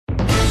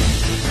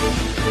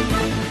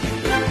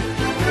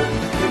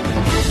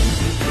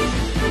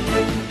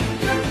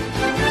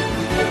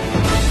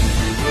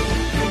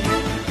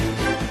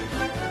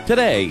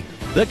Today,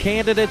 the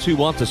candidates who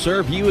want to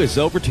serve you as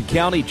Overton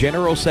County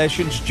General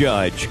Sessions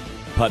Judge,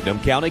 Putnam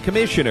County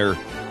Commissioner,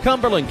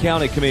 Cumberland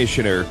County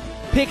Commissioner,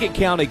 Pickett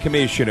County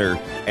Commissioner,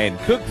 and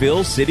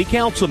Cookeville City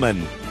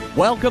Councilman.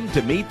 Welcome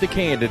to Meet the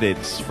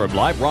Candidates from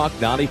Lite Rock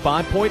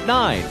 95.9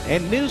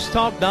 and News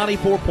Talk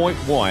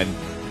 94.1.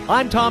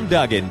 I'm Tom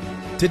Duggan.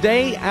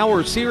 Today,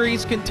 our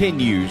series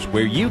continues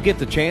where you get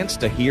the chance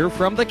to hear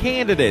from the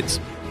candidates,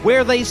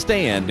 where they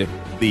stand,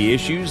 the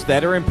issues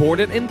that are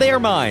important in their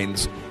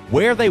minds,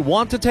 where they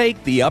want to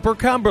take the Upper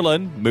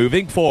Cumberland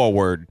moving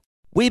forward.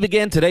 We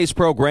begin today's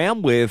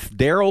program with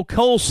Daryl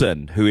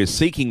Colson, who is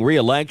seeking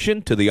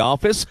re-election to the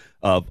office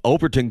of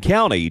Overton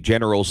County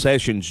General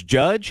Sessions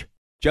Judge.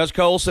 Judge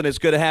Colson, it's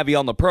good to have you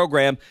on the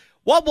program.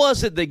 What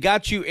was it that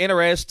got you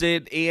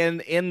interested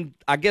in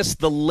I guess,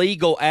 the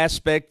legal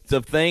aspect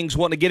of things,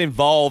 wanting to get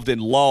involved in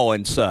law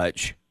and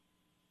such?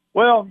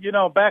 Well,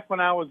 back when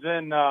I was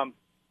in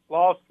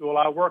law school,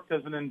 I worked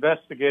as an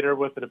investigator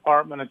with the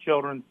Department of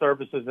Children's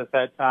Services at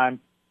that time.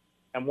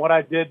 And what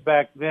I did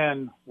back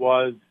then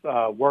was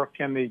work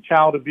in the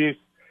child abuse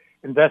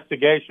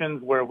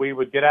investigations where we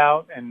would get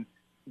out and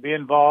be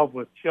involved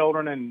with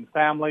children and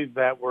families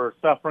that were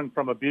suffering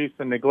from abuse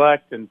and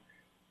neglect and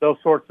those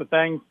sorts of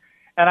things.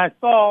 And I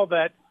saw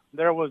that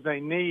there was a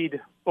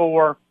need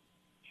for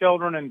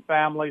children and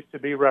families to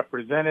be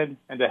represented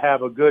and to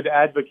have a good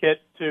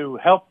advocate to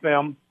help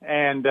them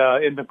and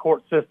in the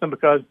court system,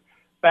 because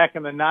back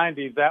in the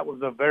 90s, that was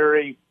a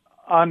very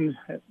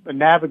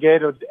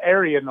unnavigated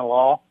area in the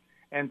law.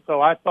 And so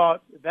I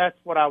thought that's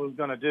what I was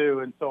going to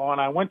do. And so when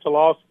I went to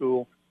law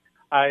school,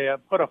 I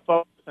put a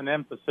focus and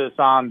emphasis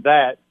on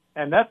that.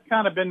 And that's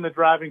kind of been the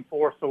driving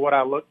force of what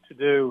I look to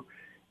do,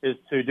 is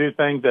to do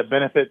things that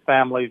benefit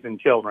families and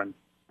children.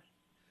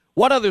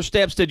 What other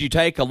steps did you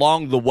take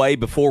along the way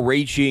before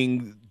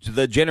reaching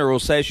the General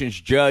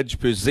Sessions Judge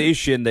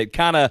position that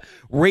kind of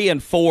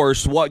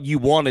reinforced what you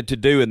wanted to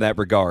do in that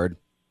regard?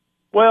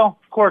 Well,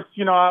 of course,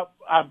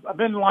 I've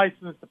been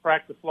licensed to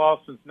practice law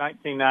since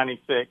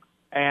 1996.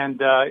 And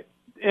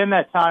in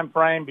that time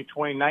frame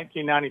between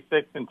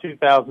 1996 and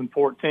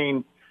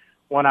 2014,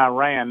 when I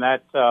ran,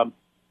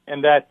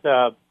 in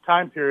that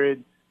time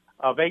period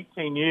of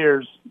 18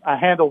 years, I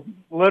handled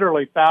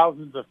literally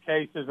thousands of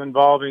cases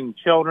involving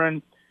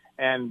children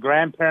and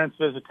grandparents'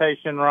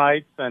 visitation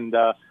rights and,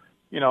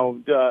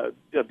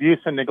 abuse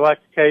and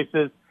neglect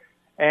cases,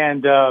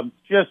 and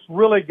just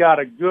really got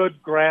a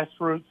good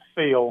grassroots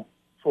feel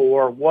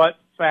for what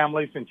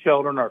families and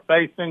children are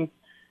facing.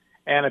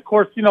 And, of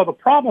course, the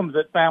problems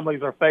that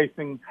families are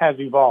facing has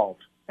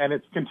evolved, and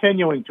it's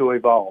continuing to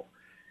evolve.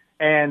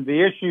 And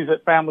the issues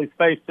that families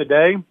face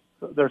today,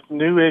 there's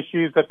new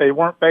issues that they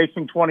weren't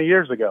facing 20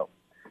 years ago.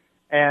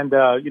 And,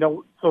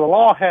 so the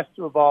law has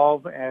to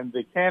evolve, and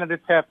the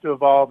candidates have to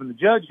evolve, and the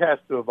judge has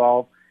to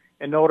evolve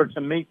in order to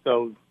meet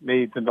those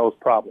needs and those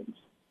problems.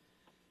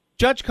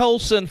 Judge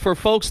Colson, for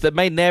folks that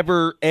may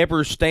never,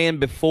 ever stand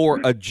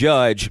before a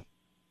judge,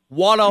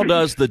 what all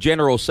does the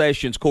General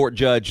Sessions Court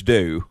judge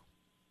do?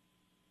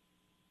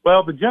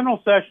 Well, the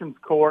General Sessions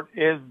Court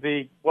is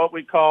what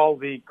we call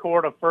the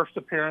court of first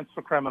appearance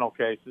for criminal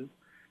cases.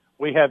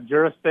 We have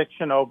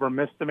jurisdiction over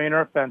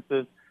misdemeanor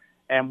offenses,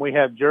 and we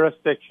have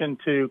jurisdiction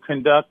to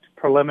conduct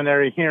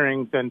preliminary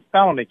hearings in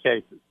felony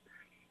cases.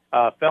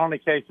 Felony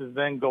cases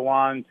then go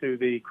on to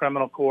the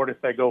criminal court if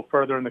they go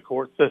further in the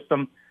court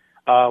system,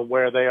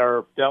 where they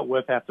are dealt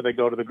with after they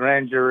go to the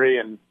grand jury,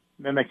 and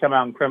then they come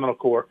out in criminal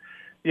court.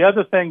 The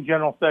other thing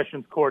General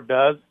Sessions Court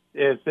does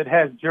is it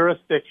has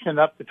jurisdiction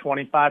up to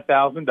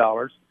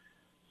 $25,000.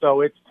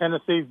 So it's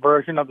Tennessee's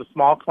version of the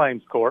small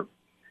claims court.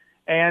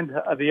 And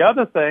the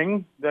other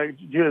thing the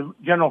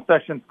General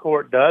Sessions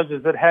Court does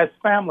is it has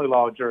family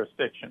law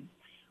jurisdiction,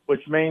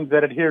 which means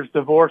that it hears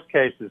divorce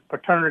cases,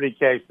 paternity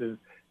cases,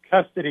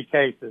 custody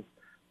cases.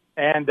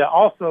 And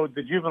also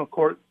the juvenile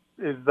court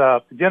the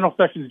General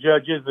Sessions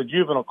judge is the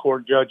juvenile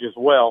court judge as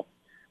well,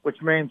 which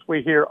means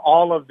we hear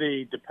all of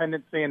the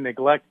dependency and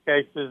neglect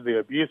cases, the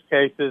abuse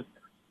cases,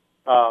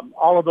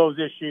 all of those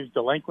issues,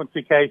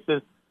 delinquency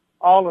cases,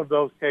 all of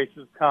those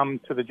cases come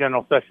to the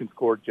General Sessions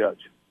Court judge.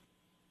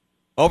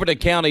 Overton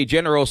County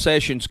General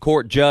Sessions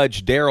Court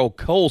Judge Daryl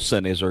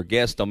Colson is our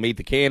guest on Meet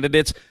the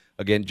Candidates.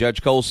 Again,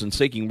 Judge Colson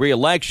seeking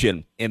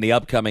re-election in the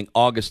upcoming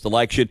August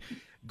election.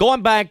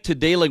 Going back to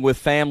dealing with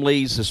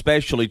families,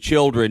 especially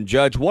children,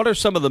 Judge, what are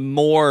some of the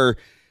more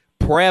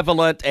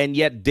prevalent and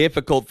yet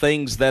difficult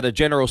things that a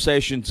General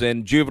Sessions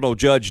and juvenile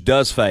judge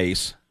does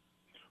face?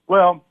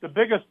 Well, the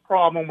biggest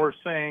problem we're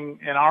seeing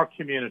in our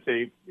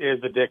community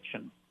is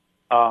addiction.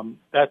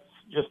 That's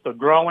just a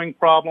growing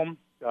problem.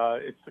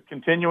 It's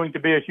continuing to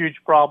be a huge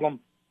problem.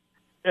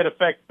 It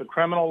affects the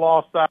criminal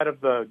law side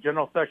of the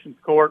General Sessions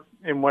Court,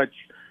 in which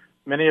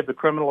many of the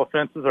criminal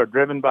offenses are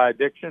driven by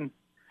addiction.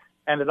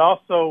 And it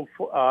also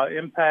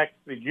impacts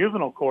the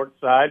juvenile court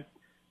side,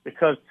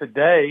 because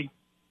today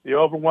the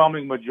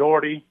overwhelming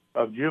majority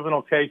of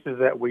juvenile cases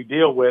that we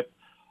deal with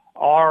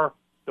are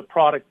the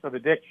products of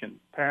addiction,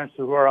 parents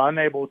who are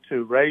unable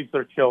to raise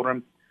their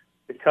children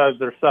because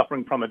they're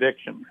suffering from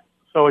addiction.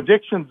 So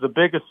addiction's the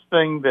biggest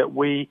thing that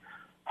we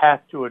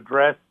have to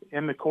address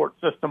in the court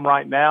system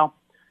right now.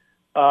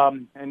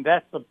 And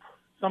that's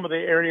some of the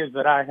areas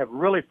that I have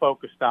really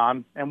focused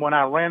on. And when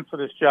I ran for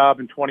this job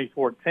in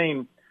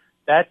 2014,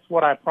 that's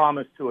what I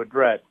promised to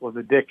address was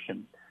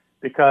addiction.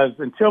 Because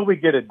until we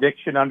get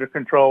addiction under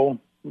control,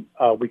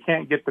 we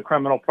can't get the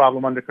criminal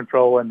problem under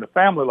control and the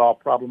family law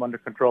problem under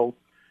control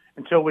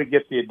until we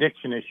get the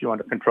addiction issue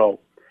under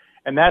control.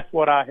 And that's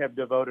what I have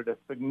devoted a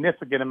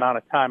significant amount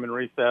of time and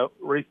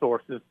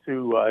resources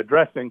to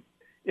addressing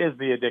is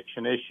the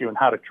addiction issue and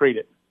how to treat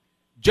it.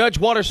 Judge,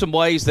 what are some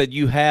ways that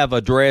you have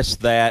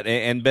addressed that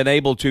and been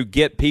able to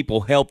get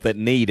people help that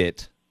need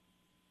it?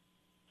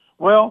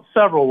 Well,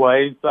 several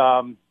ways.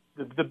 The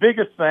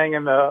biggest thing,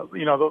 and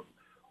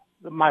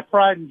my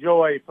pride and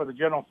joy for the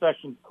General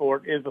Sessions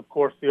Court is, of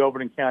course, the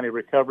Overton County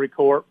Recovery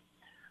Court.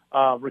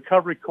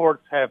 Recovery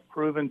courts have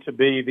proven to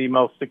be the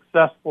most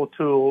successful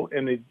tool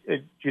in the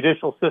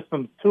judicial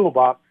system's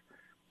toolbox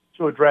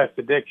to address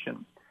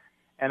addiction.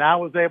 And I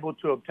was able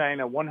to obtain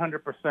a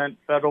 100%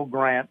 federal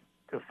grant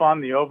to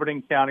fund the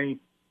Overton County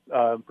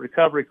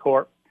Recovery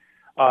Court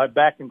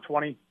back in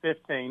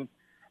 2015.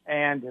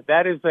 And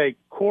that is a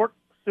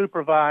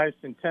court-supervised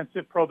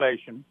intensive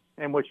probation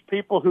in which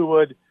people who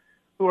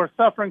are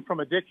suffering from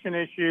addiction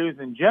issues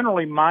and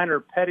generally minor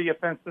petty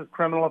offenses,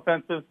 criminal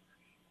offenses,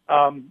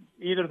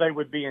 either they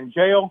would be in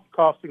jail,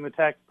 costing the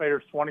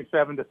taxpayers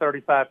 $27,000 to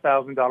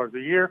 $35,000 a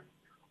year,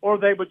 or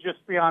they would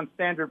just be on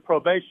standard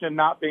probation,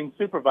 not being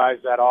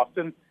supervised that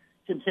often,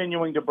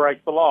 continuing to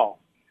break the law.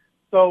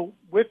 So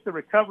with the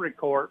recovery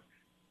court,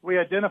 we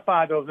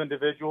identify those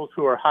individuals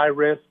who are high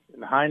risk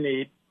and high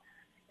need,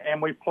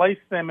 and we place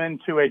them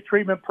into a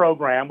treatment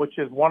program, which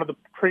is one of the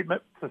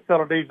treatment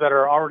facilities that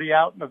are already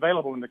out and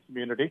available in the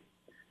community.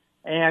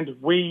 And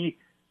we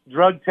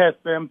drug test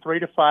them 3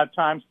 to 5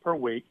 times per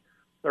week.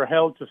 They're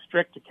held to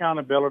strict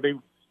accountability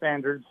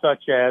standards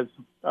such as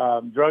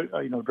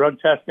drug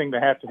testing. They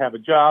have to have a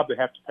job. They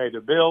have to pay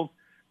their bills.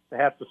 They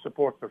have to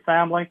support their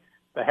family.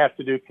 They have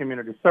to do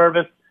community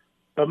service.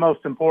 But most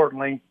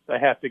importantly, they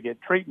have to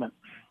get treatment.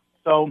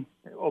 So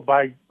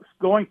by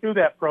going through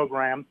that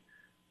program,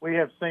 we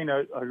have seen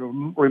a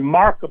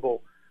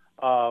remarkable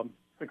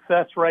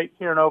success rate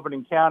here in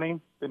Overton County.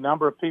 The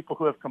number of people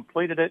who have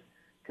completed it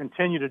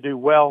continue to do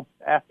well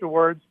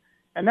afterwards,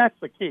 and that's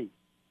the key.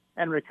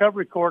 And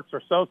recovery courts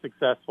are so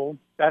successful.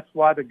 That's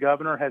why the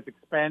governor has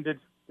expanded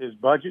his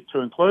budget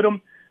to include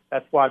them.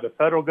 That's why the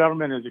federal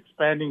government is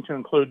expanding to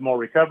include more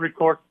recovery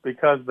courts,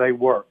 because they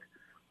work.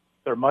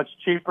 They're much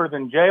cheaper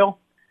than jail,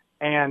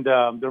 and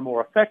they're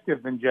more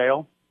effective than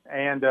jail,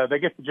 and they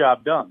get the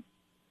job done.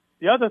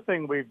 The other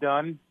thing we've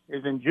done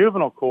is in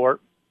juvenile court,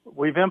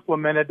 we've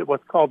implemented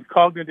what's called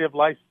cognitive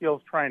life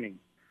skills training.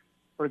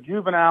 For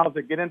juveniles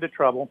that get into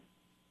trouble,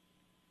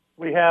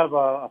 we have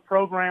a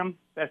program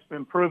that's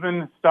been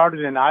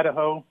started in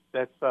Idaho,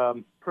 that's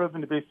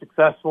proven to be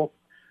successful,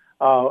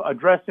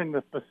 addressing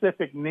the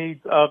specific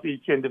needs of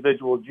each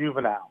individual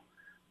juvenile,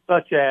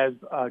 such as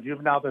a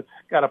juvenile that's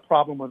got a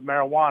problem with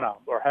marijuana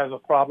or has a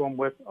problem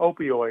with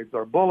opioids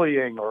or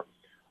bullying or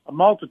a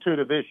multitude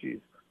of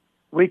issues.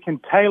 We can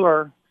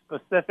tailor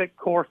specific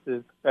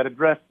courses that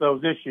address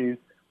those issues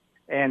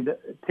and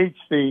teach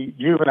the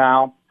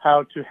juvenile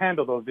how to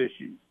handle those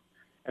issues.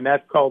 And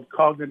that's called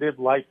cognitive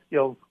life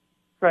skills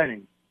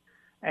training.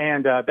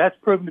 And that's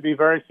proven to be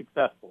very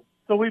successful.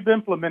 So we've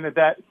implemented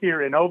that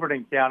here in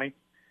Overton County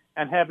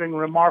and having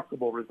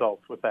remarkable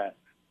results with that.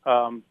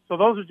 So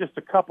those are just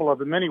a couple of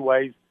the many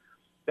ways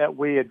that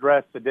we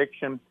address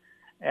addiction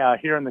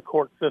here in the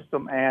court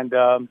system, and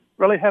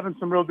really having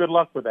some real good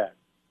luck with that.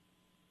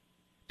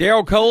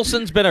 Daryl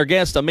Colson's been our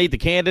guest on Meet the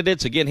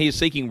Candidates. Again, he's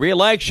seeking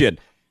re-election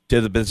to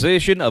the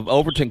position of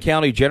Overton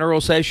County General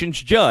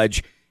Sessions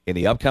Judge in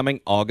the upcoming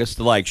August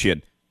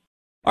election.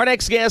 Our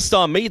next guest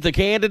on Meet the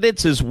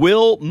Candidates is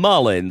Will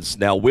Mullins.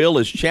 Now, Will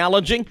is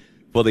challenging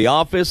for the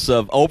office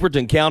of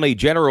Overton County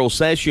General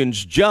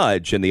Sessions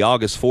Judge in the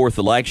August 4th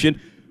election.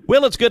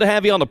 Will, it's good to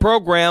have you on the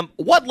program.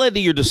 What led to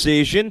your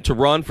decision to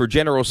run for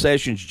General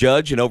Sessions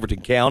Judge in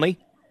Overton County?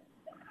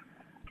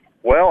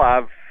 Well,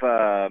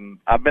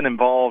 I've been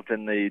involved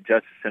in the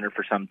Justice Center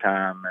for some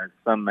time. As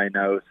some may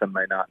know, some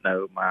may not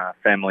know, my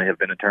family have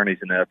been attorneys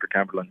in the Upper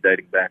Cumberland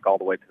dating back all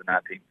the way to the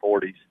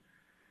 1940s.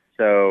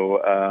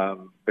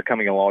 So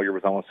becoming a lawyer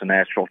was almost a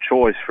natural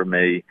choice for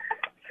me.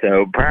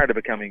 So prior to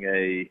becoming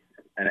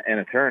an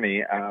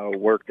attorney, I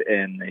worked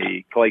in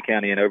the Clay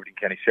County and Overton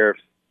County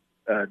Sheriff's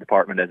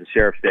Department as a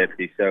sheriff's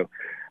deputy. So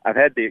I've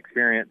had the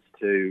experience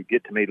to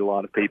get to meet a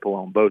lot of people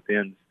on both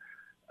ends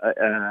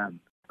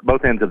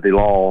of the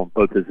law,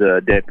 both as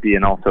a deputy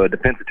and also a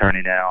defense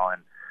attorney now.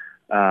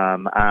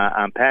 And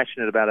I'm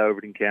passionate about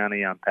Overton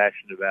County. I'm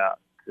passionate about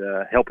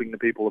helping the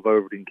people of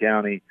Overton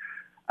County.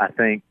 I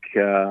think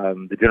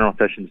the General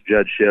Sessions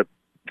Judgeship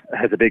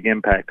has a big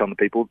impact on the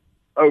people of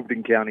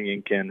Overton County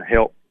and can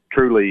help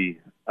truly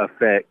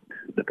affect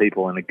the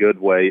people in a good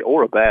way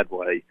or a bad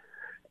way.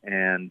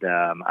 And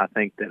I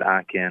think that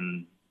I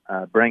can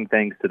bring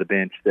things to the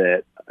bench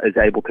that is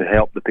able to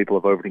help the people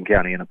of Overton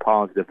County in a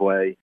positive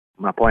way.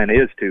 My plan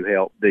is to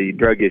help the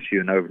drug issue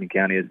in Overton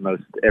County. As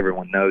most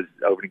everyone knows,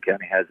 Overton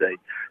County has a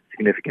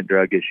significant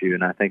drug issue,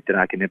 and I think that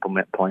I can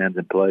implement plans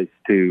in place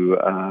to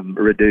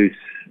reduce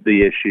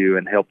the issue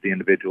and help the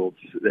individuals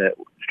that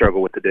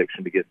struggle with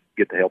addiction to get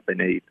the help they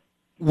need.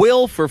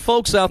 Will, for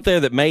folks out there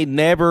that may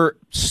never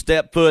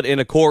step foot in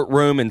a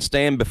courtroom and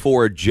stand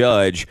before a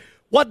judge,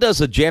 what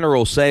does a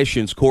General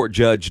Sessions Court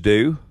judge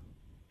do?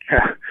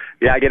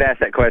 Yeah, I get asked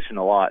that question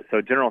a lot.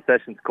 So General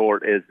Sessions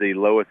Court is the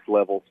lowest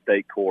level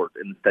state court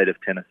in the state of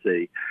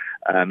Tennessee.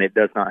 It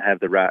does not have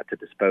the right to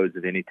dispose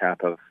of any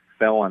type of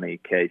felony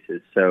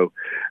cases. So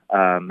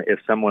if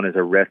someone is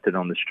arrested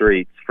on the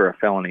streets for a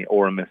felony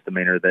or a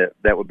misdemeanor,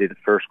 that would be the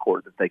first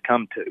court that they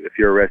come to. If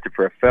you're arrested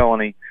for a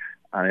felony,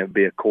 it would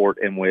be a court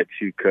in which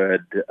you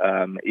could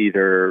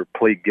either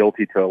plead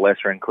guilty to a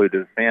lesser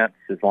included offense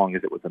as long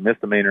as it was a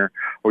misdemeanor,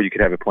 or you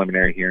could have a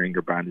preliminary hearing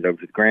or bind it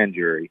over to the grand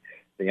jury.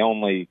 The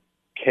only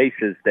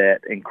cases that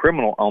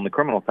on the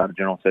criminal side of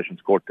General Sessions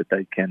Court that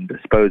they can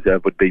dispose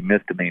of would be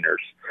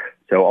misdemeanors.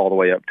 So all the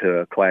way up to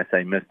a Class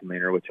A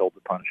misdemeanor, which holds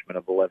a punishment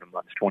of 11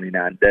 months,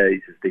 29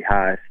 days, is the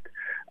highest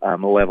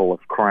level of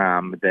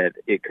crime that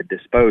it could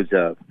dispose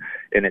of.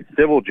 In its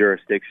civil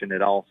jurisdiction,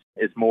 it also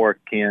is more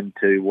akin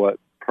to what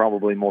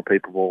probably more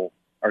people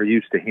are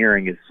used to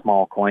hearing is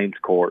small claims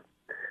court.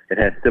 It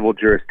has civil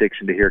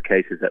jurisdiction to hear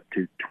cases up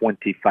to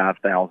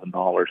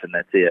 $25,000, and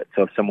that's it.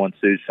 So if someone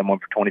sues someone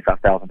for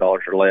 $25,000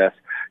 or less,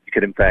 you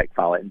could, in fact,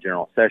 file it in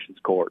General Sessions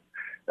Court.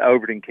 The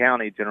Overton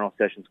County General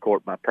Sessions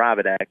Court, by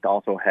private act,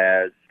 also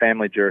has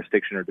family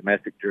jurisdiction or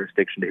domestic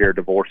jurisdiction to hear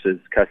divorces,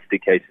 custody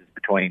cases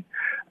between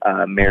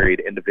married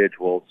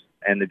individuals.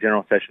 And the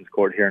General Sessions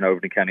Court here in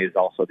Overton County is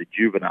also the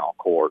juvenile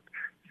court.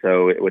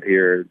 So it would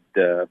hear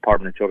the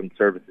Department of Children's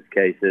Services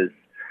cases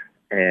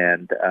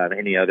and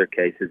any other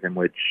cases in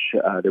which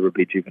there would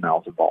be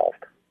juveniles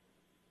involved.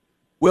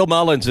 Will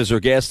Mullins is our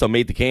guest on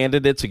Meet the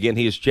Candidates. Again,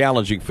 he is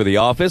challenging for the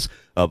office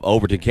of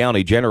Overton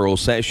County General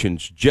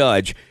Sessions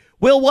Judge.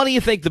 Will, what do you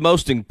think the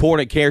most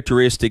important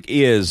characteristic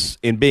is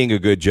in being a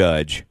good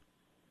judge?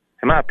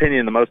 In my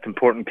opinion, the most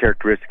important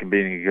characteristic in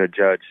being a good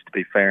judge is to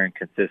be fair and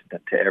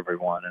consistent to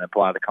everyone and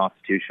apply the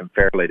Constitution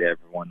fairly to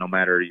everyone, no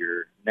matter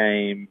your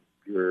name,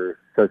 your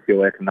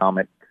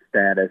socioeconomic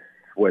status,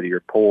 whether you're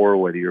poor,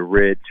 whether you're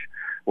rich,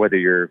 whether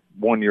you're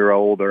 1 year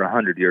old or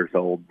 100 years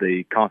old.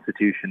 The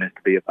Constitution is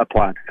to be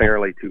applied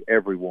fairly to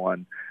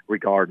everyone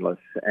regardless.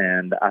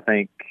 And I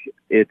think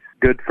it's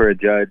good for a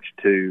judge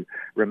to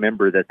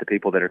remember that the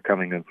people that are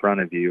coming in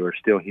front of you are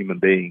still human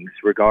beings,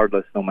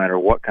 regardless, no matter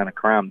what kind of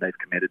crime they've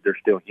committed, they're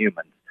still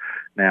humans.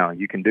 Now,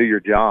 you can do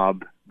your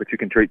job, but you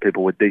can treat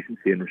people with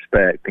decency and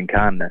respect and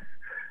kindness.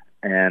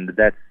 And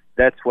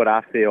that's what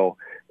I feel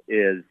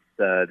is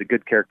the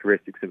good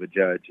characteristics of a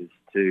judge, is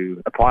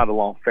to apply the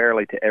law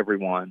fairly to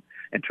everyone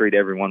and treat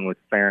everyone with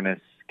fairness,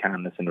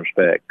 kindness, and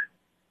respect.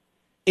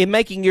 In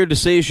making your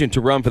decision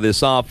to run for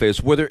this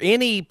office, were there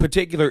any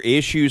particular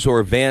issues or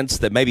events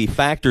that maybe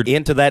factored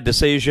into that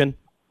decision?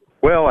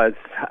 Well, as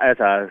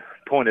I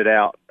pointed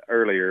out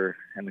earlier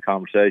in the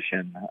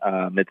conversation,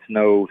 it's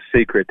no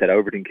secret that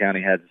Overton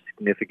County has a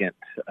significant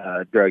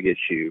drug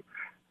issue.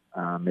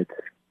 It's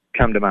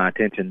come to my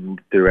attention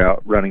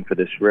throughout running for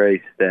this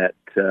race that,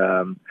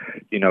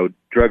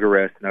 drug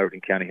arrests in Overton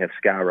County have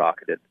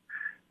skyrocketed.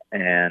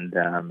 And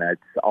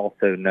it's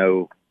also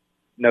no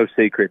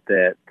secret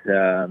that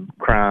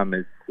crime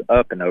is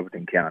up in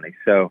Overton County.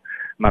 So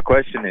my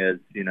question is,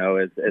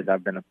 as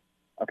I've been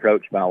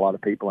approached by a lot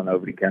of people in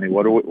Overton County,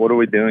 what are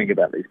we doing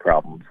about these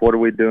problems? What are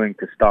we doing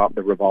to stop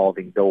the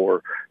revolving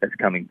door that's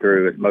coming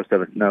through? As most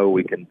of us know,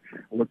 we can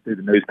look through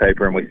the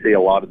newspaper and we see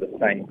a lot of the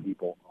same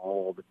people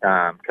all the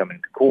time coming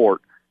to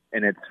court.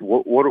 And it's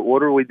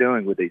what are we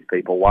doing with these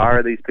people? Why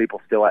are these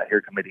people still out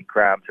here committing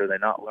crimes? Are they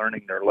not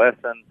learning their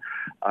lesson?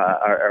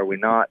 Are we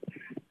not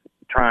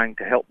trying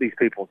to help these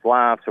people's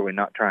lives? Are we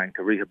not trying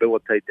to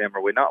rehabilitate them?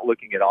 Are we not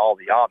looking at all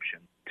the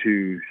options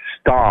to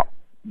stop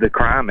the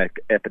crime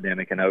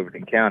epidemic in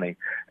Overton County?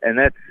 And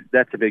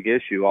that's a big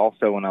issue.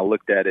 Also, when I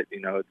looked at it,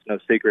 it's no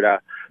secret I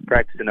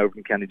practiced in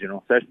Overton County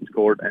General Sessions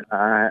Court, and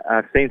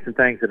I've seen some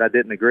things that I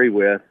didn't agree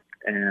with,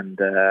 and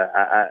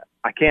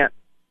I can't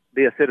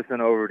be a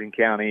citizen of Overton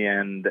County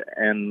and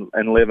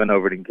live in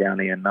Overton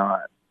County and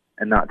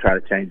not try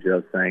to change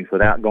those things.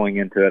 Without going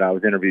into it, I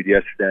was interviewed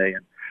yesterday,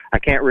 and I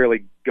can't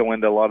really go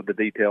into a lot of the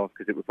details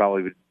because it would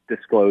probably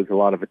disclose a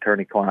lot of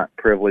attorney-client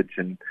privilege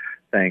and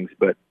things.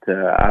 But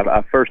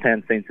I've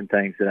firsthand seen some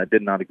things that I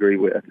did not agree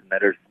with and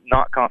that are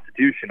not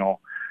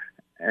constitutional.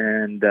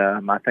 And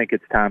I think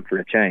it's time for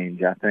a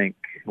change. I think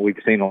we've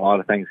seen a lot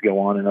of things go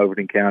on in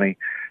Overton County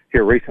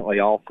here recently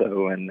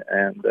also, and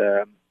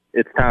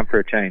it's time for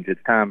a change.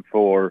 It's time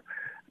for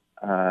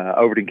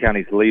Overton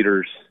County's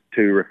leaders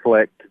to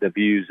reflect the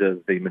views of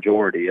the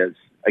majority. As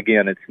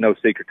again, it's no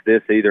secret to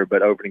this either,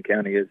 but Overton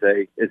County is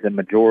a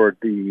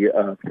majority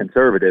of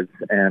conservatives,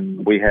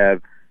 and we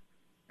have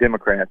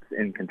Democrats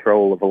in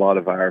control of a lot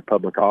of our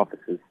public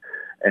offices.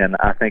 And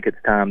I think it's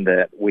time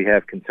that we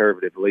have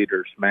conservative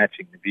leaders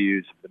matching the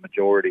views of the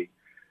majority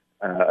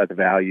of the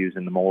values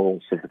and the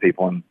morals of the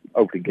people in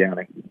Overton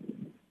County.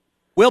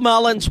 Will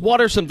Mullins, what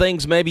are some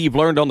things maybe you've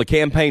learned on the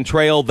campaign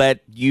trail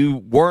that you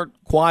weren't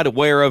quite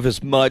aware of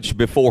as much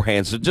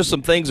beforehand? So just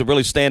some things that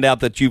really stand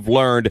out that you've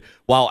learned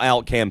while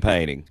out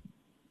campaigning.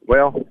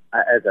 Well,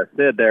 as I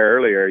said there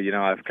earlier,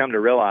 I've come to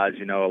realize,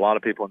 a lot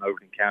of people in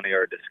Overton County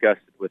are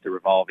disgusted with the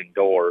revolving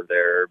door.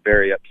 They're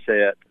very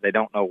upset. They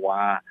don't know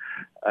why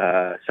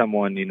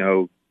someone,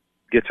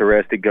 gets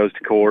arrested, goes to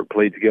court,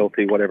 pleads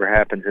guilty, whatever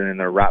happens, and then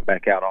they're right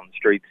back out on the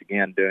streets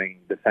again doing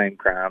the same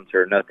crimes,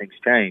 or nothing's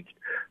changed.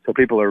 So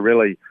people are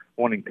really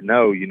wanting to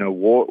know,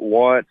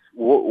 what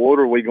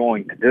are we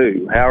going to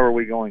do? How are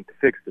we going to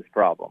fix this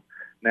problem?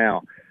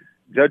 Now,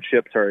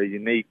 judgeships are a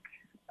unique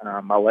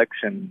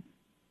election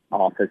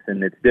office,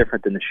 and it's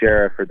different than the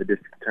sheriff or the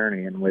district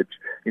attorney, in which,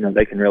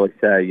 they can really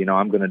say,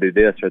 I'm going to do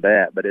this or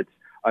that, but it's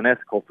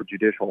unethical for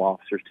judicial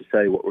officers to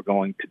say what we're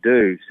going to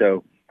do.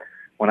 So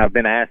when I've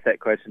been asked that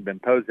question, been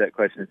posed that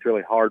question, it's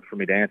really hard for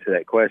me to answer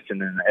that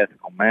question in an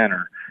ethical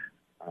manner.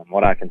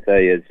 What I can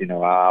say is,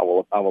 I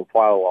will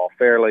apply the law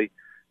fairly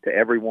to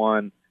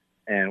everyone,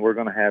 and we're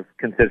going to have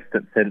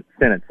consistent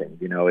sentencing.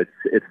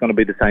 It's going to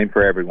be the same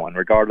for everyone,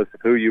 regardless of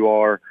who you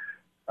are,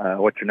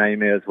 what your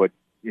name is, what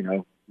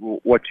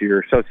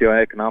your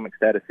socioeconomic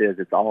status is.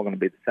 It's all going to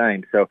be the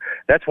same. So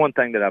that's one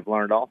thing that I've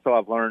learned. Also,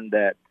 I've learned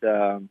that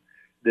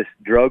this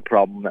drug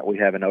problem that we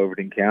have in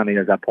Overton County,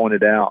 as I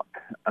pointed out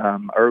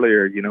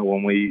earlier,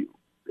 when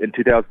in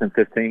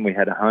 2015, we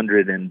had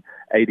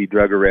 180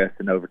 drug arrests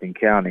in Overton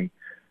County.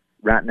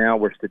 Right now,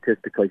 we're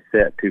statistically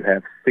set to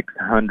have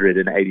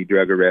 680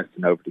 drug arrests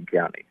in Overton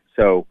County.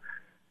 So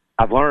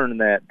I've learned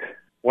that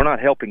we're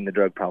not helping the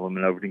drug problem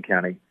in Overton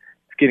County.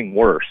 It's getting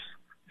worse.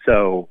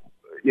 So,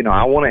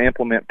 I want to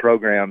implement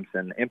programs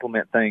and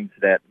implement things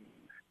that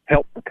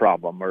help the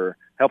problem or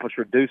help us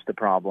reduce the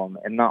problem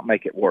and not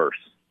make it worse.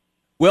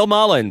 Will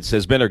Mullins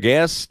has been our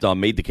guest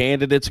on Meet the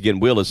Candidates. Again,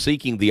 Will is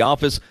seeking the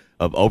office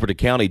of Overton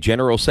County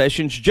General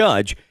Sessions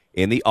Judge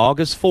in the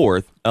August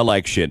 4th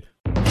election.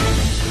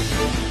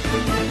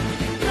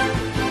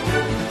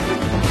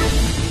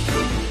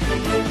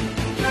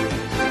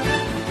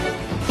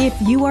 If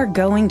you are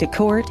going to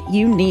court,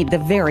 you need the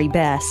very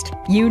best.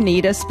 You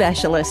need a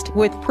specialist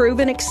with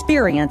proven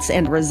experience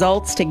and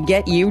results to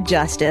get you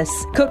justice.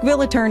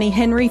 Cookeville attorney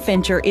Henry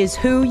Fincher is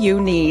who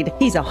you need.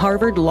 He's a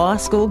Harvard Law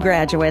School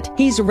graduate.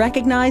 He's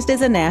recognized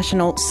as a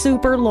national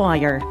super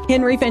lawyer.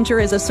 Henry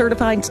Fincher is a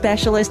certified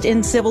specialist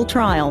in civil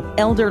trial,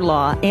 elder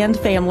law, and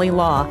family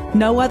law.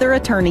 No other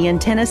attorney in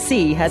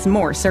Tennessee has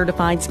more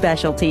certified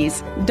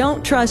specialties.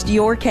 Don't trust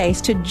your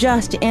case to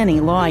just any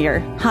lawyer.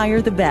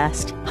 Hire the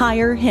best.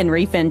 Hire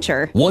Henry Fincher.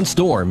 One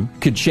storm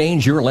could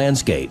change your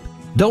landscape.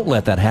 Don't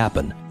let that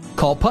happen.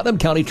 Call Putnam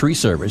County Tree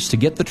Service to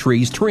get the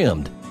trees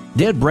trimmed,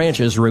 dead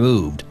branches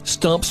removed,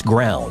 stumps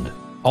ground.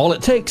 All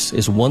it takes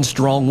is one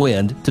strong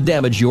wind to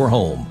damage your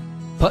home.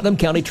 Putnam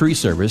County Tree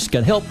Service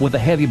can help with the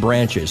heavy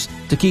branches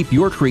to keep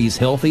your trees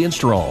healthy and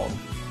strong.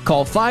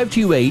 Call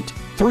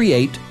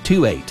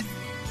 528-3828,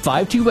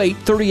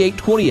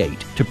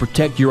 528-3828 to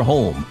protect your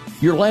home,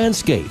 your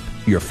landscape,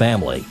 your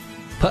family.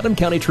 Putnam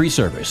County Tree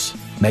Service.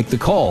 Make the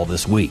call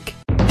this week.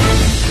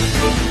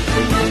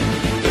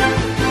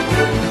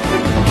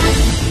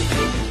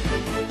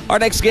 Our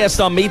next guest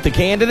on Meet the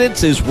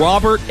Candidates is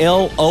Robert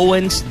L.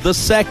 Owens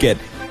II.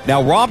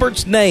 Now,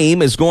 Robert's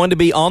name is going to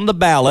be on the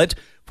ballot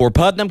for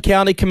Putnam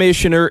County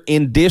Commissioner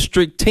in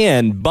District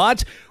 10,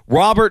 but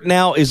Robert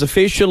now is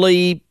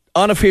unofficially,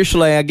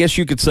 I guess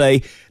you could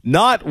say,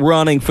 not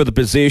running for the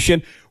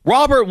position.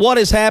 Robert, what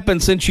has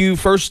happened since you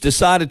first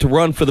decided to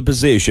run for the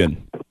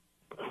position?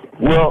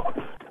 Well,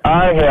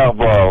 I have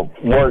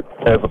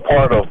worked as a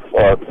part of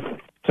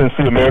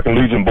Tennessee American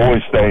Legion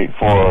Boys State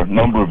for a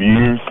number of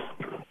years.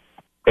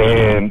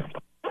 And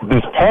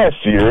this past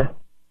year,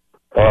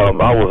 I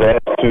was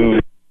asked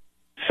to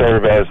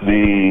serve as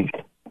the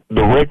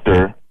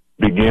director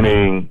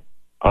beginning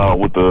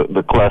with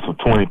the class of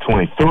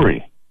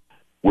 2023,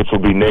 which will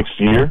be next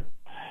year.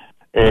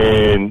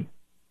 And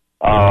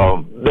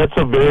that's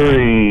a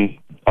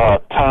very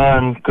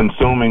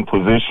time-consuming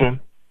position,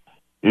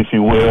 if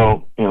you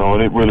will,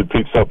 and it really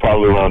picks up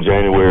probably around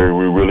January.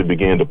 We really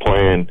begin to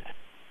plan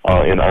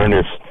in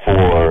earnest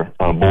for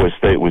Boys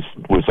State, which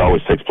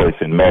always takes place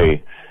in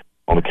May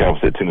on the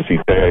campus at Tennessee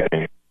State.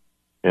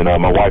 And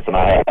my wife and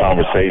I had a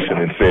conversation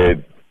and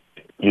said,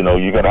 you're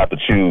going to have to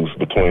choose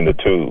between the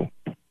two.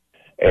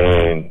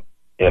 And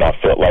I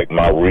felt like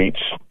my reach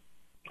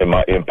and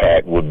my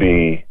impact would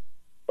be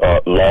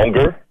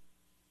longer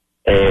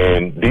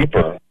and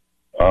deeper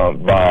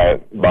by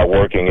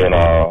working in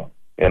a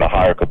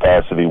higher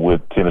capacity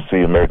with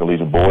Tennessee American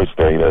Legion Boys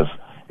State as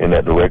in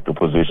that director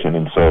position.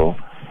 And so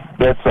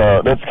that's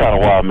kind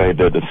of why I made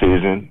that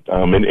decision.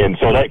 And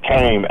so that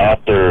came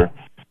after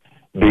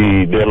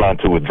the deadline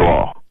to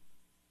withdraw.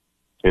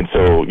 And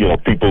so,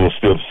 people will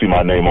still see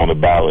my name on the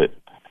ballot.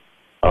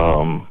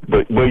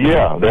 But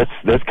yeah,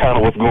 that's kind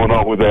of what's going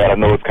on with that. I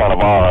know it's kind of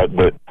odd,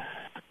 but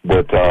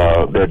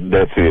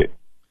that's it.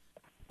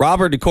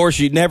 Robert, of course,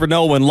 you never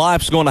know when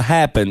life's going to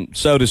happen,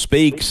 so to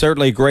speak.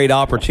 Certainly a great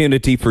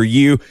opportunity for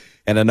you,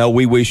 and I know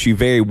we wish you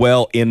very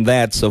well in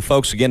that. So,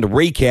 folks, again, to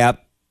recap,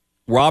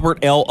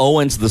 Robert L.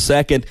 Owens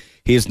II,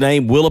 his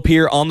name will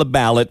appear on the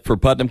ballot for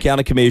Putnam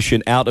County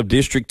Commission out of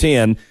District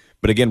 10.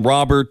 But again,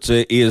 Robert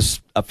is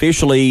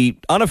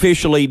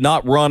unofficially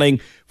not running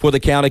for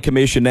the county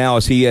commission now,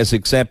 as he has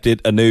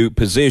accepted a new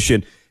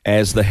position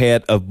as the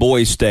head of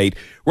Boys State.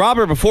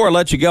 Robert, before I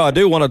let you go, I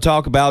do want to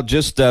talk about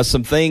just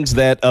some things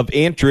that of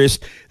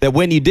interest, that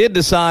when you did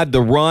decide to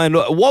run,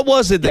 what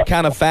was it that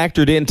kind of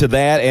factored into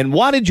that, and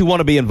why did you want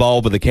to be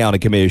involved with the county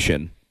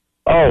commission?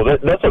 Oh,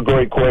 that's a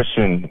great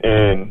question,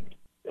 and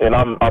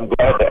I'm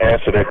glad to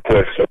answer that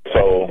question.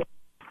 So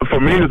for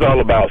me, it's all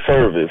about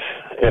service,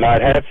 and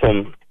I had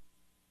some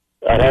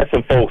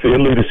folks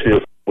in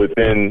leadership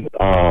within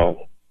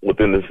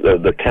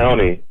the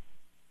county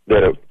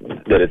that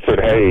had said,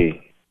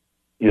 hey,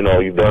 you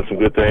know, you've done some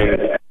good things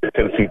at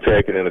Tennessee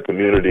Tech and in the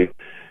community.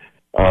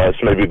 It's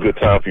maybe a good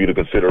time for you to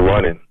consider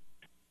running.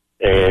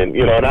 And,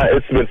 you know,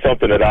 it's been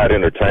something that I'd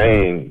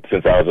entertained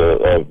since I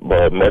was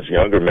a much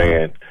younger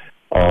man,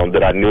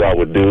 that I knew I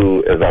would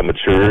do as I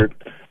matured.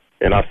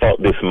 And I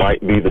thought this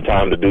might be the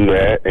time to do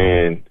that.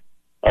 And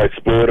I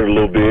explored it a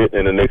little bit,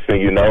 and the next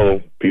thing you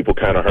know, people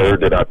kind of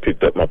heard that I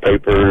picked up my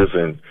papers,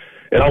 and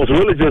I was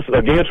really just,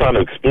 again, trying to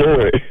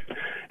explore it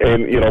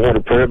and, you know, want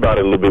to pray about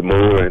it a little bit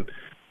more.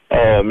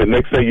 And the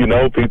next thing you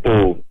know,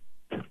 people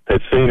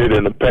had seen it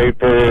in the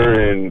paper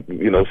and,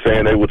 you know,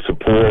 saying they would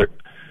support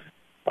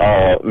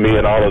me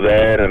and all of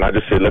that. And I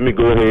just said, let me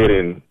go ahead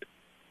and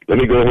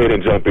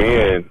jump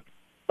in,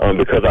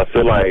 because I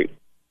feel like,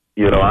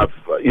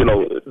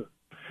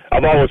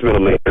 I've always been a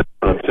leader.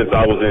 Since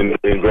I was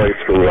in grade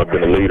school, I've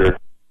been a leader,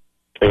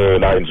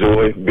 and I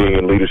enjoy being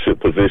in leadership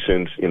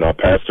positions. You know, I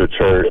pastor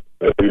church,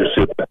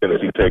 leadership at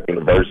Tennessee Tech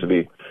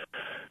University,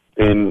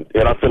 and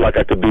I feel like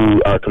I could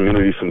do our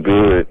community some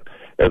good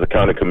as a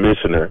county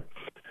commissioner.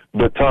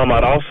 But, Tom,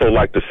 I'd also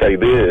like to say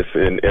this,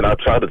 and I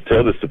try to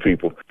tell this to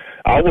people.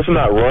 I was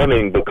not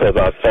running because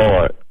I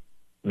thought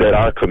that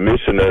our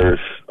commissioners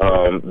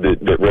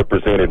that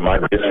represented my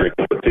district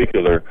in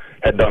particular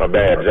had done a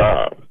bad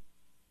job.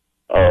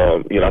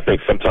 I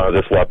think sometimes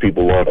that's why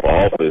people run for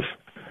office.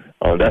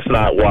 That's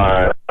not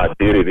why I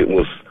did it. It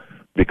was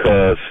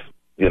because,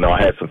 you know,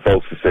 I had some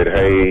folks who said,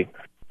 hey,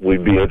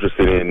 we'd be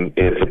interested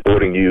in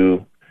supporting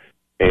you,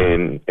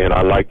 and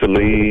I like to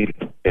lead,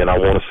 and I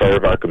want to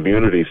serve our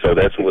community, so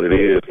that's what it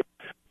is.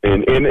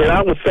 And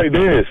I would say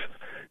this,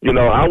 you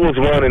know, I was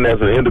running as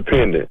an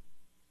independent,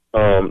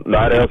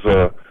 not as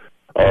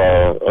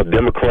a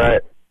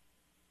Democrat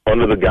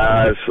under the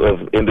guise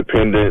of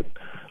independent.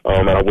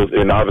 And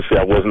obviously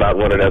I was not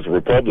running as a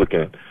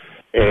Republican.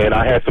 And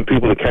I had some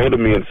people that came to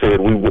me and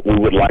said we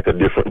would like a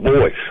different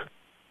voice,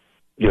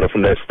 you know,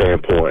 from that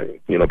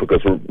standpoint, you know, because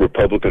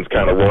Republicans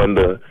kind of run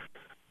the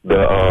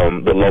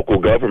local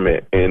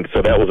government. And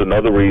so that was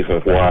another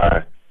reason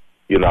why,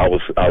 you know,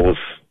 I was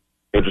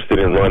interested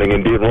in running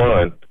and did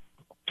run,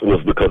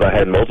 was because I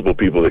had multiple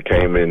people that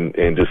came in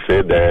and just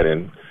said that,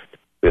 and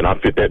then I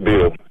fit that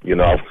bill. You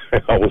know,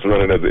 I was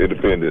running as an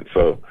independent.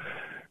 So,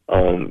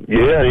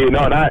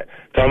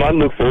 Tom, I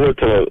look forward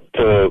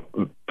to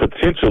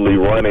potentially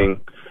running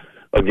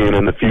again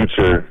in the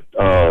future.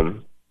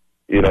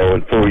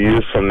 In 4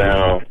 years from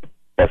now,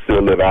 I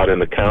still live out in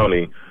the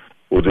county.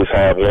 We'll just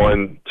have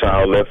one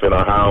child left in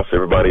our house.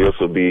 Everybody else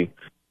will be,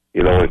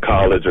 you know, in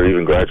college or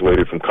even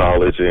graduated from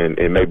college, and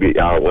maybe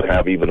I would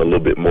have even a little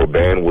bit more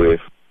bandwidth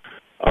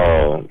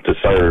to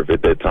serve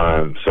at that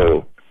time.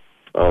 So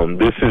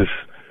this is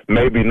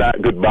maybe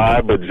not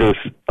goodbye, but just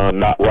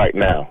not right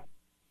now.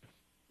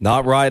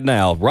 Not right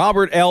now.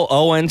 Robert L.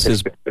 Owens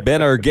has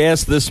been our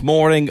guest this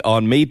morning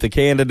on Meet the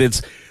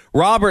Candidates.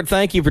 Robert,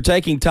 thank you for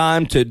taking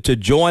time to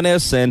join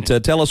us and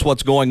to tell us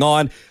what's going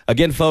on.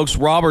 Again, folks,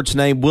 Robert's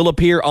name will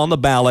appear on the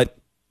ballot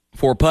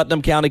for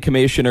Putnam County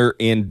Commissioner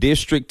in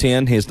District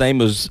 10. His name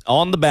was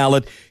on the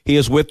ballot. He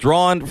is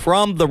withdrawn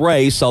from the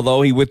race,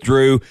 although he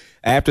withdrew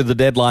after the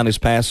deadline is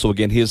passed. So,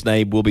 again, his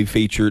name will be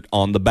featured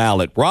on the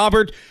ballot.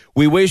 Robert,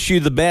 we wish you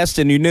the best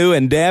in your new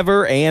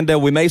endeavor, and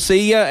we may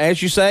see you,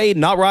 as you say,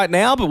 not right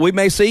now, but we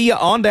may see you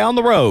on down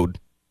the road.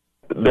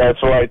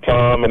 That's right,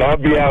 Tom, and I'll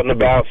be out and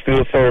about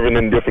still serving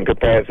in different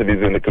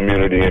capacities in the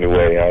community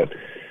anyway.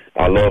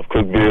 I love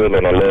Cookeville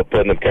and I love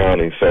Putnam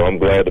County, so I'm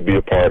glad to be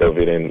a part of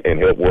it and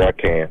help where I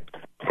can.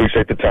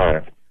 Appreciate the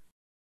time.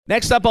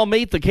 Next up on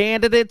Meet the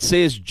Candidates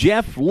is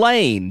Jeff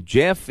Lane.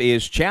 Jeff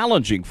is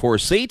challenging for a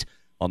seat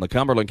on the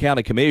Cumberland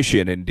County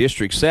Commission in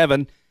District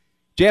 7.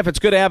 Jeff, it's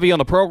good to have you on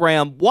the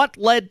program. What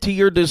led to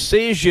your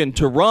decision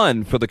to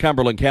run for the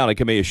Cumberland County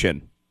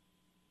Commission?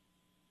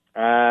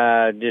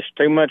 Just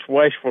too much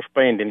wasteful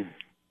spending,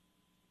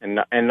 and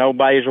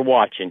nobody's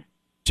watching.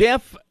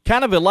 Jeff,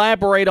 kind of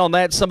elaborate on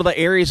that, some of the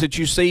areas that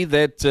you see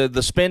that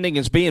the spending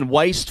is being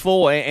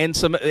wasteful, and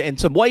some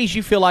ways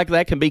you feel like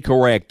that can be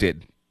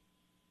corrected.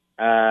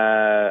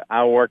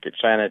 I work at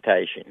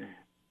sanitation.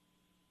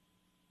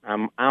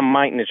 I'm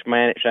maintenance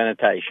man at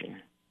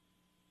sanitation.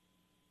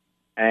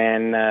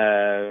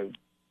 And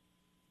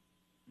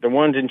the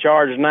ones in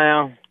charge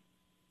now,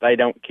 they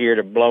don't care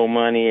to blow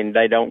money, and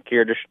they don't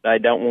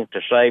want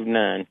to save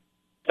none.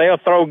 They'll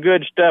throw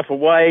good stuff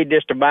away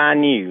just to buy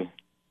new.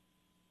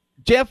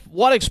 Jeff,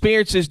 what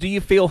experiences do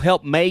you feel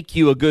help make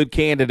you a good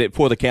candidate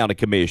for the county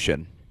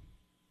commission?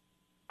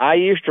 I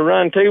used to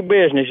run 2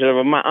 businesses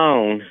of my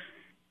own,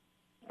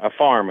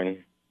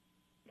 farming.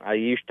 I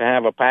used to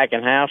have a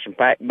packing house and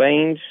pack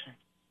beans,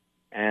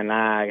 and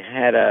I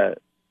had a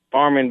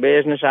farming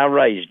business. I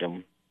raised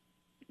them,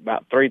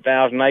 about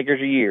 3,000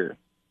 acres a year,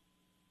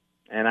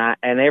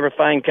 and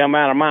everything come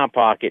out of my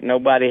pocket.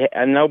 Nobody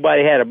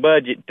had a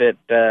budget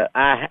that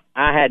I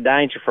had to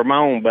answer for my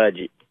own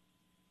budget.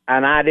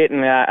 And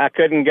I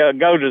couldn't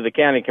go to the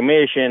county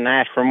commission and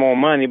ask for more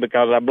money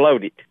because I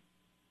blowed it.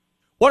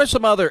 What are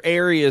some other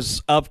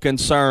areas of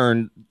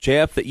concern,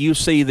 Jeff, that you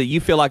see that you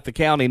feel like the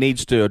county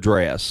needs to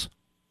address?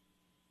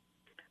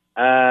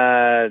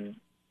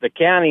 The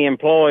county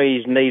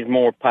employees need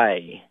more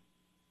pay,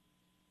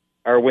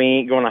 or we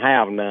ain't going to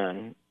have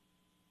none.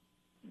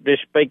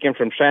 Just speaking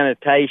from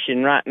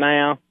sanitation right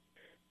now,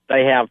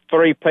 they have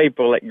 3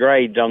 people at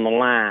grades on the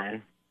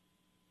line,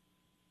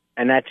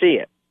 and that's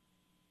it.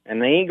 And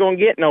they ain't gonna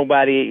get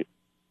nobody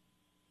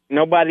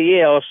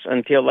else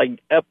until they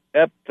up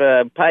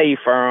the pay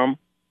for them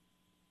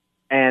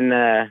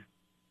and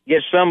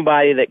get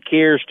somebody that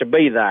cares to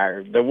be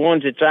there. The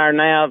ones that's there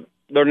now,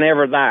 they're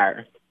never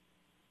there.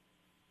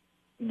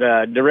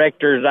 The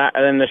directors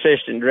and the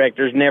assistant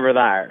directors never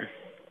there.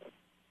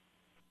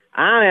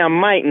 I am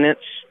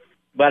maintenance,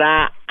 but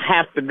I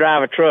have to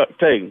drive a truck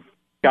too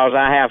because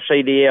I have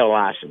CDL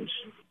license.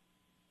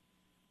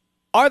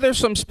 Are there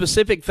some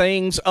specific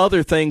things,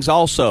 other things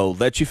also,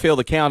 that you feel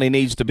the county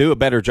needs to do a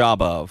better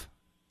job of?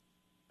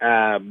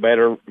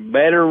 Better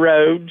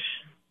roads.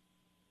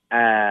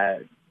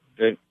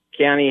 The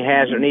county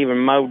hasn't even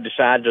mowed the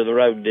sides of the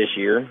road this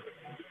year.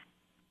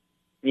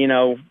 You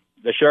know,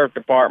 the sheriff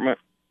department,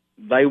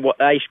 they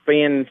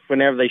spend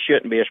whenever they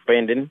shouldn't be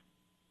spending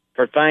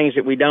for things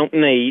that we don't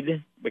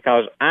need,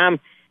 because I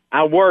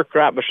work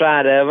right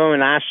beside of them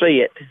and I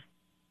see it.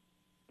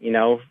 You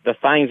know, the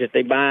things that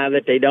they buy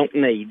that they don't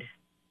need.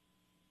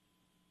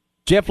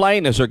 Jeff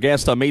Lane is our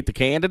guest on Meet the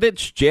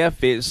Candidates.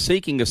 Jeff is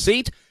seeking a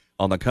seat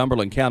on the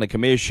Cumberland County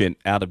Commission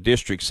out of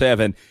District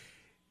 7.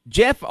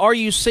 Jeff, are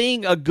you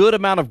seeing a good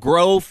amount of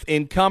growth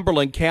in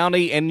Cumberland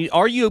County, and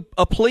are you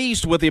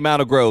pleased with the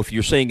amount of growth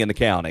you're seeing in the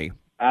county?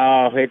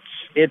 Oh,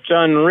 it's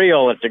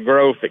unreal at the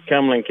growth that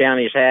Cumberland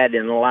County's had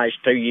in the last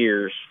 2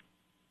 years.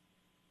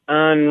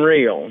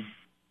 Unreal.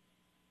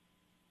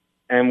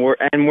 And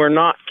we're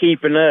not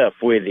keeping up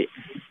with it.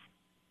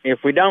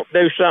 If we don't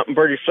do something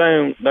pretty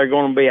soon, there's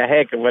going to be a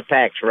heck of a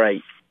tax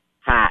rate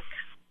hike.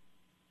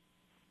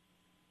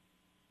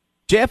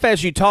 Jeff,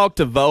 as you talk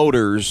to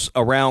voters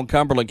around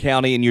Cumberland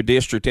County and your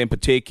district in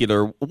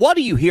particular, what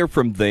do you hear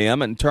from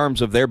them in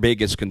terms of their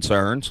biggest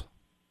concerns?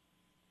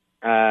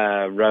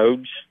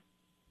 Roads.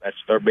 That's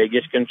their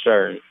biggest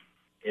concern,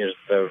 is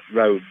the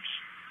roads.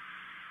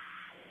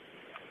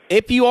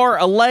 If you are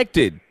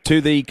elected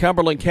to the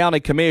Cumberland County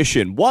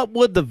Commission, what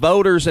would the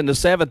voters in the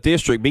 7th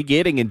District be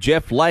getting in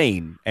Jeff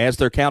Lane as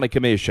their county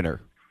commissioner?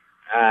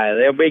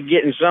 They'll be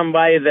getting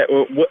somebody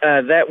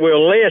that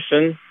will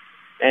listen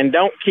and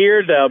don't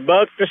care to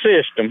buck the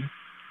system.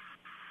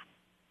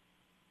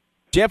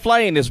 Jeff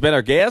Lane has been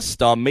our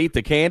guest on Meet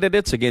the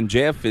Candidates. Again,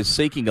 Jeff is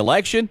seeking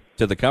election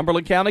to the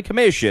Cumberland County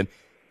Commission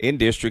in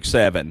District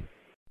 7.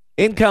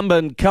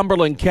 Incumbent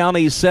Cumberland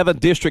County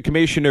 7th District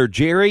Commissioner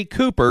Jerry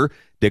Cooper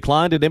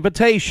declined an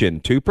invitation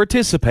to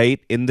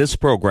participate in this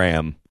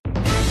program.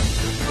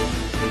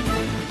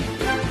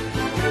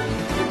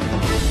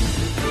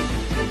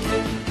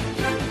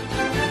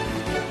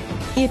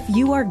 If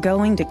you are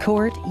going to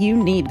court, you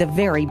need the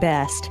very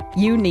best.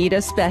 You need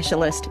a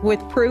specialist with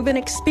proven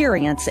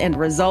experience and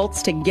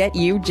results to get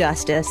you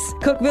justice.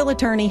 Cookeville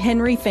attorney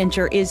Henry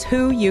Fincher is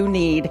who you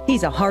need.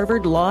 He's a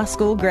Harvard Law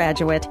School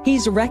graduate.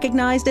 He's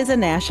recognized as a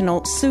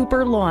national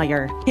super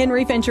lawyer.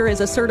 Henry Fincher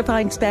is a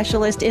certified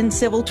specialist in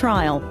civil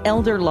trial,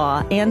 elder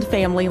law, and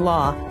family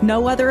law.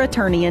 No other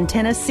attorney in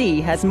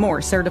Tennessee has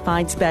more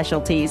certified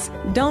specialties.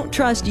 Don't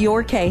trust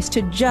your case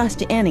to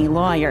just any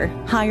lawyer.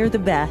 Hire the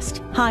best.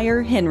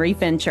 Hire Henry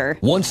Fincher.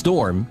 One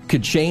storm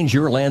could change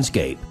your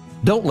landscape.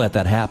 Don't let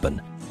that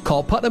happen.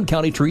 Call Putnam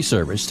County Tree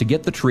Service to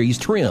get the trees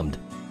trimmed,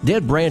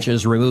 dead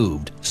branches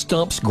removed,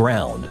 stumps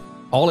ground.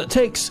 All it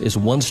takes is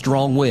one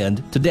strong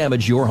wind to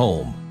damage your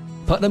home.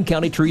 Putnam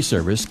County Tree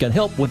Service can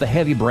help with the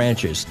heavy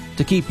branches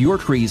to keep your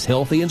trees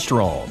healthy and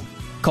strong.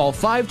 Call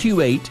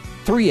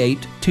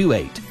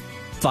 528-3828.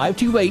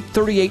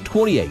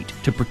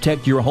 528-3828 to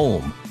protect your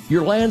home,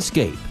 your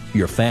landscape,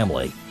 your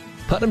family.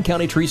 Putnam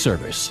County Tree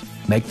Service.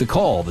 Make the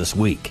call this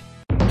week.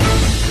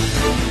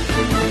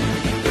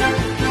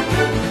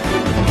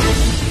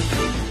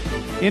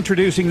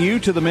 Introducing you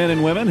to the men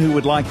and women who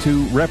would like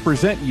to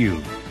represent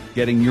you,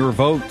 getting your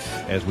vote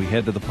as we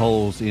head to the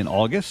polls in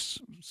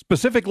August.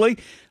 Specifically,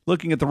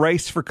 looking at the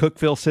race for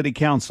Cookeville City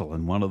Council,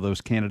 and one of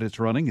those candidates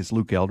running is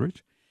Luke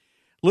Eldridge.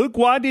 Luke,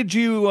 why did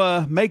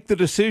you make the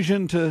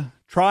decision to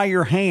try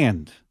your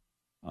hand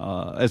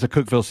as a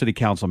Cookeville City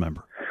Council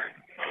member?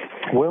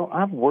 Well,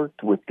 I've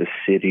worked with the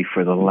city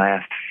for the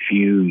last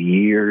few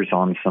years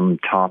on some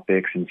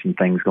topics and some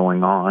things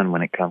going on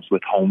when it comes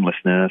with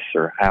homelessness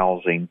or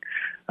housing.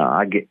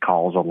 I get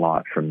calls a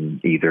lot from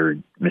either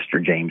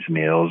Mr. James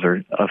Mills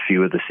or a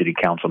few of the city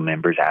council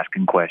members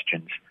asking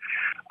questions.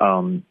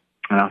 And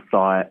I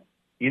thought,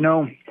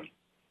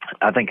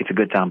 I think it's a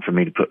good time for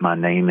me to put my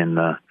name in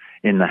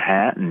the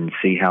hat and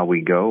see how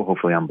we go.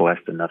 Hopefully I'm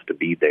blessed enough to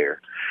be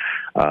there.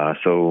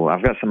 So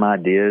I've got some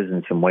ideas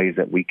and some ways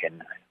that we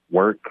can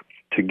work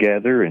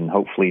together and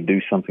hopefully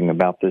do something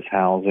about this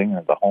housing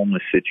or the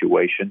homeless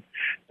situation.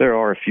 There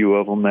are a few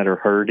of them that are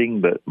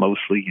hurting, but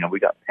mostly, we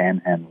got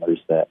panhandlers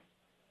that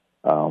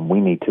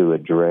we need to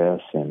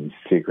address and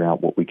figure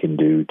out what we can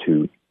do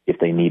to, if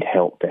they need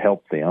help, to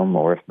help them,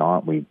 or if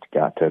not, we've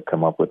got to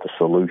come up with a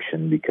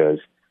solution, because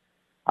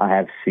I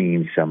have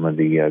seen some of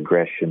the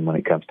aggression when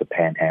it comes to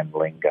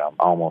panhandling.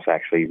 Almost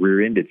actually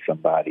rear-ended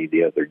somebody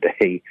the other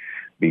day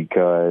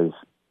because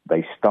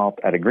they stopped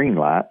at a green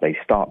light. They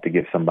stopped to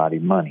give somebody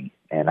money,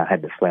 and I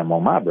had to slam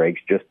on my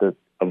brakes just to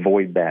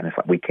avoid that. And it's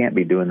like, we can't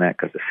be doing that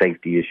because of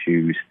safety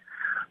issues.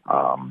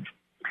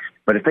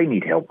 But if they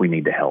need help, we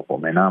need to help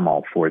them, and I'm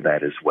all for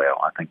that as well.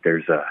 I think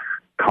there's a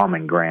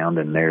common ground,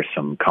 and there's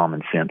some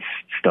common sense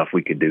stuff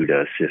we could do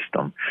to assist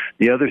them.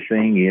 The other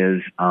thing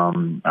is,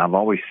 I've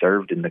always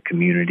served in the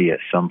community at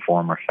some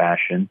form or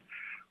fashion,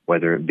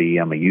 whether it be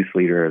I'm a youth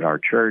leader at our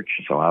church,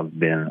 so I've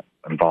been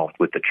involved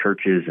with the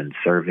churches and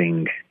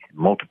serving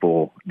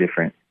multiple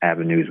different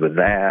avenues with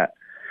that.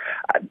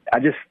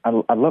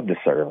 I love to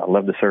serve. I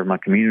love to serve my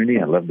community.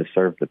 I love to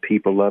serve the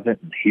people of it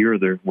and hear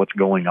what's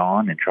going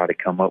on and try to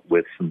come up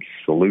with some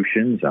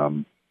solutions.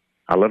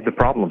 I love to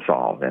problem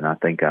solve, and I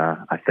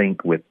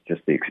think with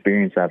just the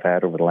experience I've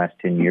had over the last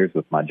 10 years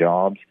with my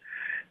jobs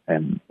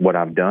and what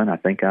I've done, I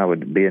think I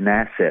would be an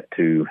asset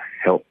to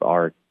help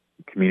our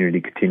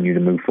community continue to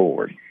move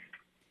forward.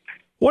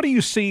 What do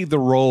you see the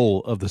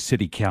role of the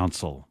city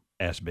council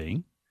as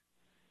being?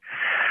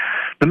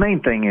 The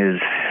main thing is,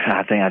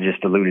 I think I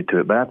just alluded to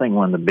it, but I think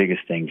one of the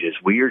biggest things is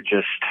we are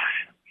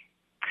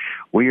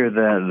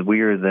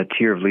the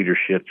tier of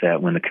leadership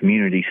that when the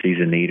community sees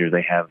a need or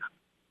they have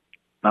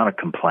not a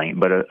complaint,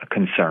 but a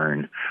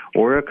concern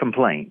or a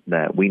complaint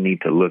that we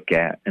need to look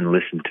at and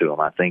listen to them.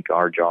 I think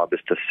our job is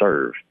to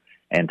serve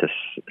and to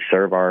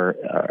serve our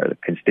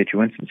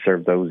constituents and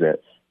serve those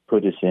that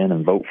put us in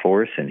and vote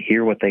for us and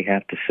hear what they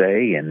have to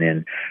say and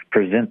then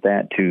present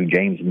that to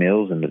James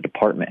Mills and the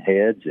department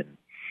heads. And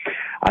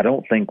I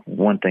don't think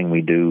one thing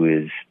we do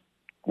is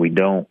we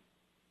don't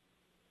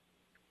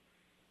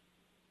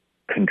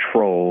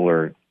control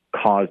or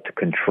cause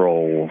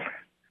control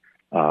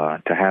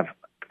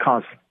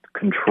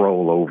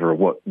over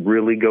what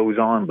really goes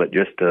on, but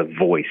just a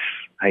voice.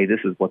 Hey, this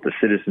is what the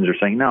citizens are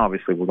saying. Now,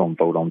 obviously, we're going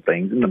to vote on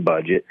things in the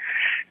budget,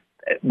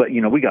 but,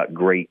 we got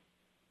great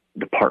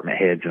department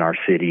heads in our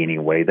city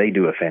anyway. They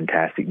do a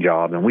fantastic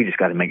job, and we just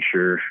got to make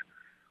sure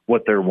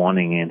what they're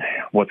wanting and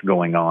what's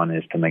going on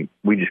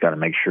we just got to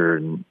make sure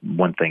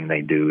one thing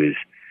they do is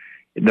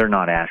they're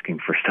not asking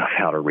for stuff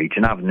out of reach.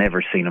 And I've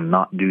never seen them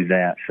not do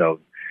that,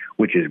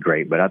 which is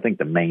great. But I think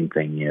the main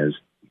thing is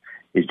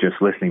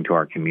just listening to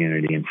our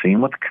community and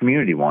seeing what the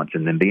community wants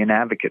and then be an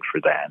advocate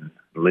for that and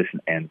listen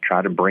and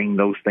try to bring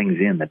those things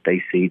in that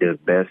they see to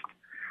best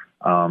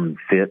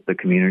fit the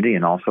community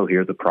and also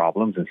hear the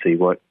problems and see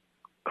what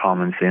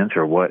common sense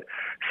or what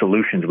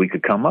solutions we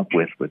could come up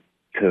with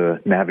to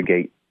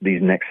navigate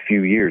these next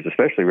few years,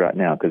 especially right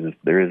now, because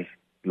there is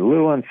a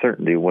little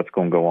uncertainty of what's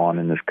going to go on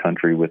in this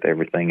country with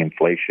everything,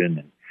 inflation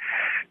and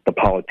the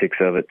politics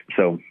of it.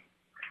 So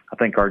I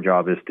think our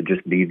job is to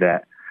just be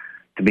that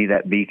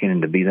beacon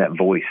and to be that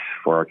voice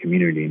for our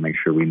community and make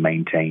sure we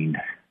maintain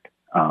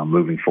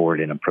moving forward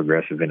in a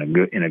progressive, in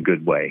a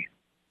good way.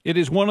 It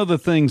is one of the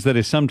things that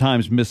is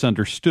sometimes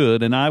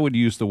misunderstood, and I would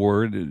use the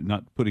word,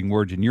 not putting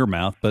words in your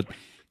mouth, but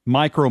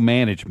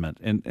micromanagement.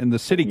 And the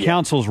city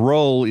council's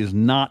role is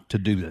not to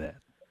do that.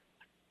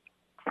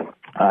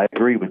 I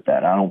agree with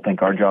that. I don't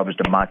think our job is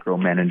to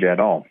micromanage at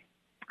all.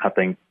 I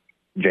think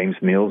James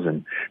Mills,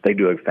 and they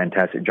do a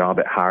fantastic job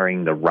at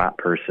hiring the right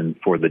person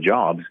for the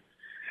jobs.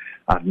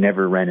 I've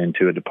never ran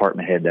into a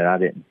department head that I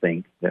didn't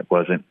think that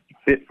wasn't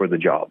fit for the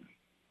job.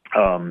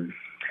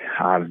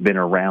 I've been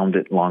around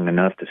it long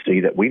enough to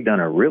see that we've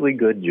done a really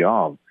good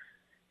job.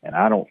 And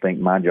I don't think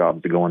my job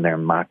is to go in there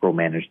and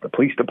micromanage the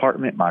police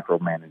department,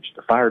 micromanage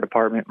the fire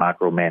department,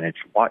 micromanage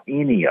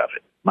any of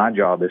it. My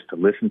job is to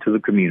listen to the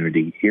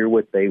community, hear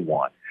what they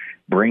want,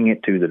 bring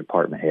it to the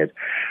department heads,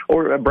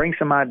 or bring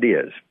some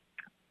ideas.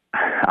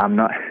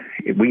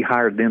 We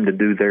hired them to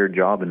do their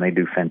job, and they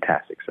do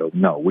fantastic. So,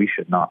 no, we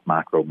should not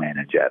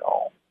micromanage at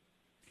all.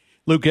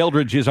 Luke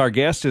Eldridge is our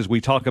guest as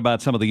we talk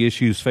about some of the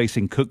issues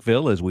facing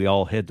Cookeville as we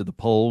all head to the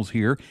polls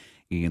here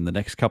in the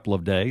next couple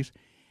of days.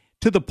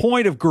 To the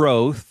point of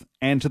growth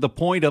and to the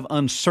point of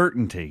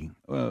uncertainty,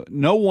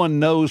 no one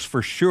knows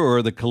for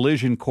sure the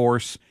collision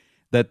course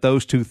that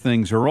those two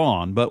things are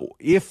on. But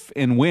if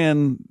and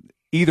when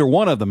either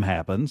one of them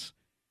happens,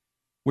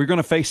 we're going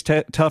to face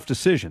tough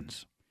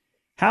decisions.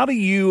 How do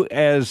you,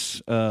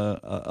 as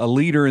a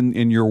leader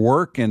in your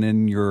work and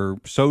in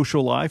your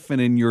social life and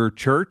in your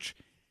church,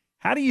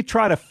 how do you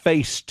try to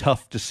face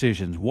tough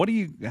decisions?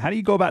 How do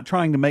you go about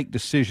trying to make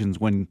decisions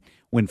when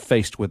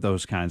faced with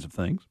those kinds of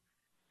things?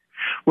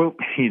 Well,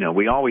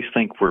 we always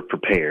think we're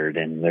prepared,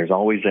 and there's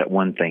always that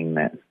one thing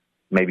that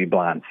maybe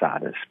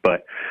blindside us.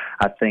 But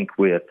I think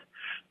with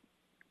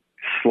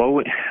I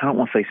don't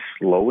want to say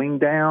slowing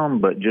down,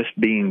 but just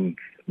being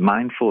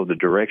mindful of the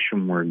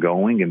direction we're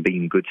going and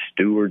being good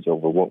stewards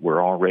over what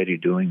we're already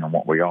doing and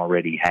what we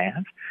already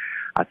have,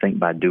 I think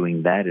by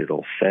doing that,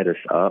 it'll set us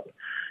up.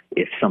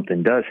 If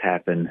something does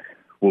happen,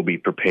 we'll be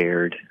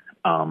prepared.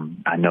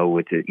 I know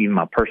with even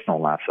my personal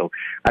life. So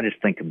let's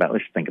think about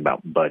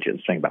budget.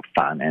 Let's think about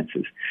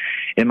finances.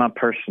 In my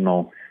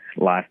personal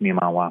life, me and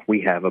my wife,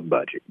 we have a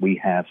budget. We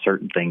have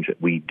certain things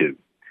that we do.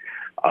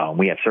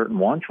 We have certain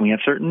wants and we have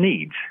certain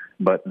needs,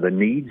 but the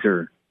needs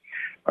are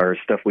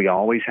stuff we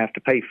always have to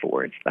pay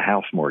for. It's the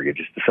house mortgage,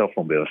 it's the cell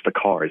phone bill, it's the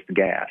car, it's the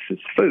gas,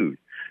 it's food.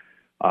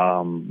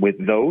 With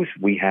those,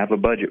 we have a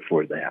budget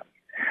for that.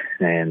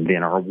 And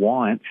then our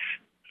wants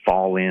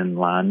fall in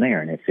line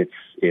there. And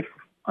if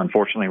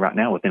unfortunately right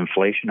now with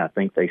inflation, I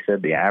think they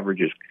said the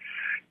average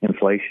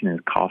inflation is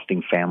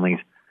costing families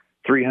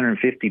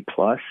 $350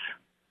 plus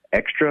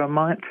extra a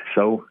month.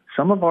 So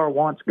some of our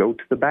wants go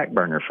to the back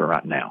burner for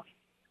right now.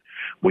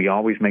 We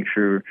always make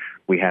sure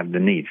we have the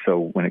needs.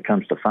 So when it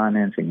comes to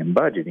financing and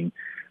budgeting,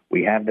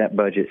 we have that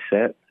budget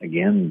set.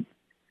 Again,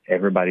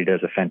 everybody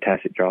does a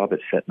fantastic job at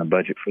setting a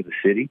budget for the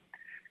city.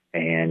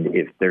 And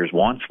if there's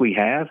wants we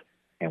have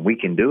and we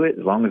can do it,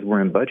 as long as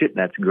we're in budget,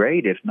 that's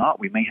great. If not,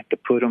 we may have to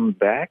put them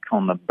back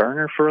on the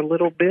burner for a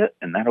little bit,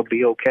 and that'll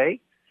be okay.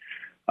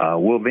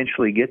 We'll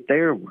eventually get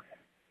there.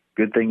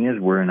 Good thing is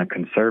we're in a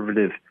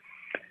conservative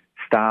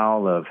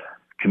style of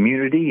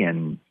community,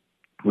 and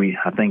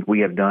I think we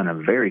have done a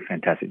very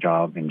fantastic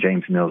job, and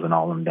James Mills and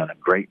all of them done a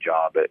great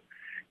job at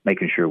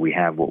making sure we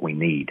have what we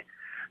need.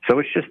 So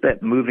it's just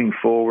that moving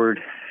forward,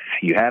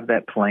 you have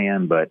that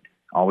plan, but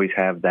always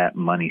have that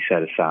money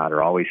set aside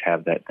or always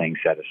have that thing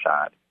set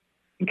aside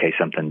in case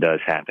something does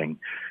happen.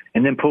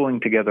 And then pulling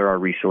together our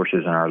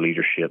resources and our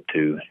leadership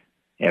to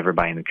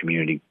everybody in the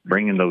community,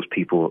 bringing those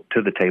people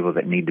to the table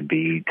that need to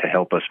be to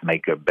help us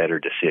make a better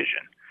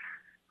decision.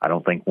 I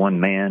don't think one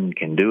man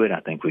can do it. I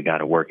think we got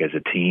to work as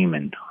a team,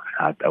 and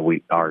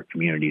our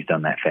community's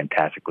done that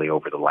fantastically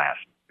over the last,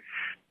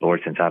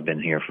 since I've been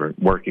here for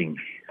working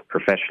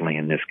professionally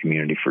in this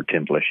community for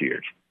 10 plus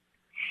years.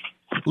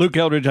 Luke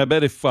Eldridge, I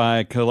bet if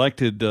I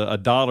collected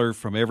 $1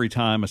 from every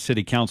time a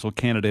city council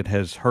candidate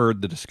has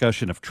heard the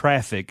discussion of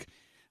traffic,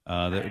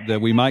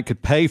 that we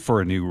could pay for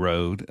a new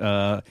road.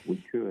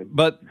 We could.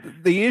 But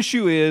the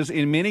issue is,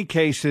 in many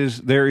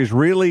cases, there is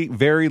really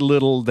very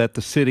little that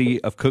the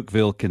city of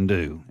Cookeville can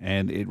do.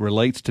 And it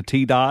relates to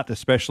TDOT,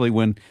 especially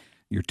when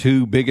your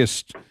two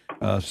biggest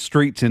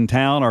streets in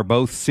town are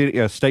both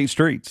state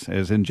streets,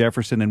 as in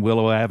Jefferson and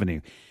Willow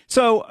Avenue.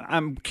 So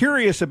I'm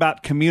curious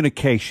about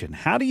communication.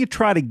 How do you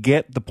try to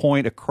get the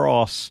point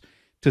across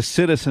to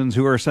citizens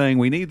who are saying,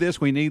 we need this,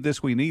 we need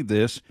this, we need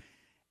this,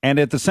 and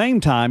at the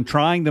same time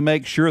trying to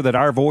make sure that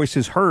our voice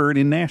is heard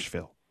in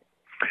Nashville?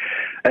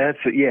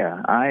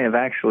 I have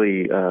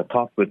actually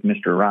talked with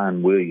Mr.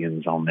 Ryan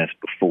Williams on this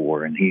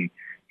before, and he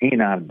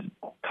and I have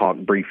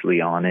talked briefly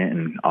on it,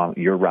 and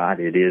you're right,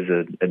 it is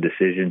a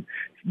decision.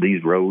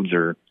 These roads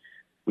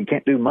we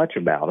can't do much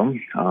about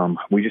them.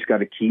 We just got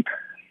to keep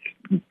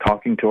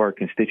talking to our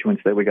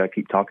constituents there. We got to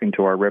keep talking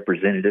to our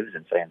representatives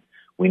and saying,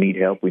 we need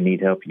help.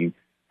 You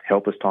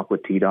help us talk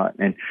with TDOT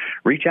and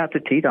reach out to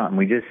TDOT. And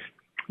we just,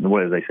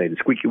 what do they say? The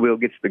squeaky wheel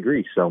gets the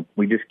grease. So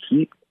we just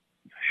keep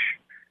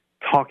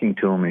talking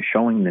to them and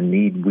showing the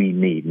need we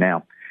need.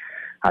 Now,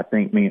 I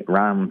think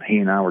Ryan, he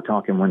and I were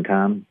talking one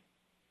time.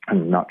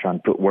 I'm not trying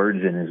to put words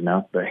in his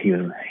mouth, but he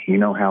was, you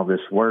know how this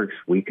works.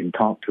 We can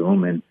talk to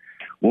them and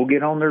we'll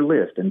get on their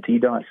list. And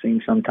TDOT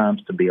seems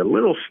sometimes to be a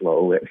little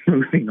slow at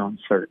moving on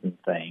certain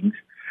things.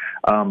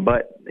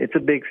 But it's a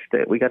big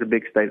state. We got a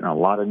big state and a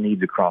lot of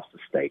needs across the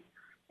state.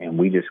 And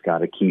we just got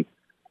to keep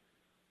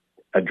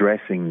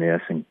addressing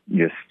this and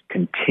just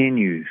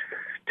continue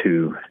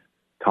to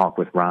talk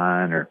with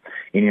Ryan or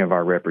any of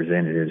our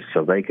representatives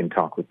so they can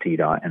talk with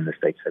TDOT and the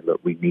state say, look,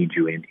 we need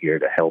you in here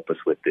to help us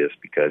with this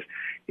because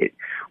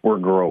we're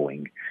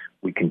growing.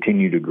 We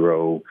continue to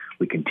grow.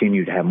 We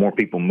continue to have more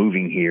people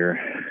moving here,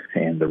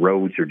 and the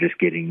roads are just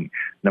getting,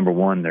 number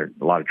one, there's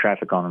a lot of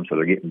traffic on them, so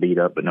they're getting beat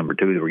up, but number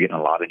two, we're getting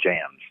a lot of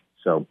jams.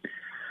 So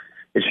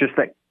it's just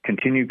that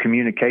continued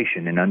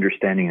communication and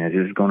understanding that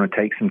it is going to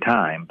take some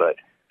time, but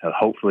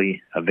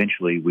hopefully,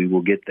 eventually, we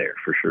will get there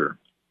for sure.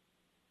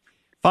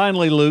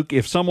 Finally, Luke,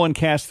 if someone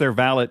casts their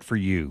ballot for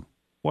you,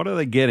 what are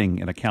they getting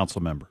in a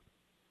council member?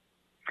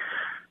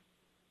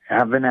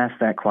 I've been asked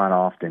that quite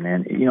often.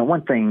 And,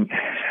 one thing,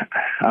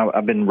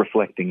 I've been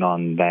reflecting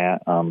on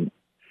that.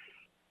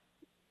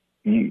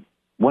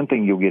 One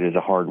thing you'll get is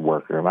a hard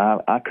worker.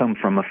 I come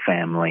from a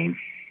family.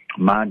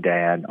 My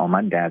dad, on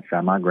my dad's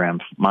side, my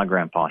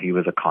grandpa, he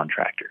was a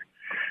contractor.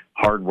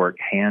 Hard work,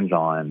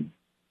 hands-on,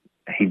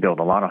 he built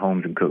a lot of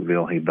homes in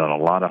Cookeville. He built a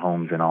lot of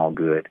homes in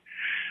Allgood.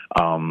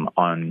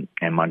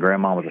 And my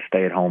grandma was a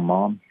stay-at-home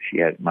mom. She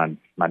had my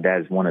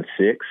dad's one of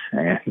 6,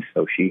 and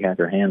so she had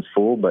her hands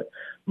full. But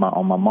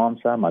on my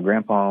mom's side, my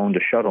grandpa owned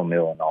a shuttle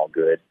mill in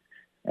Allgood,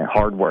 and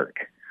hard work.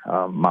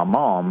 My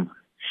mom,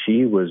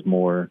 she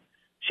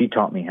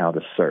taught me how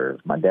to serve.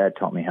 My dad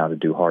taught me how to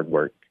do hard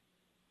work.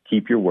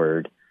 Keep your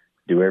word.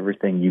 Do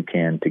everything you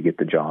can to get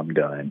the job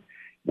done,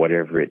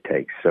 whatever it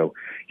takes. So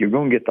you're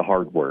going to get the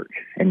hard work,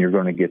 and you're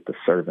going to get the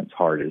servant's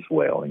heart as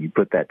well. And you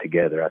put that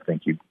together, I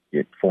think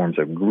it forms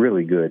a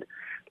really good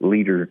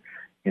leader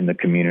in the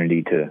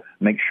community to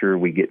make sure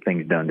we get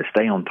things done, to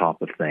stay on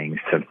top of things,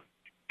 to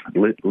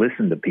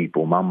listen to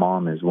people. My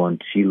mom is one,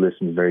 she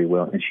listens very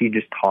well, and she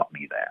just taught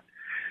me that.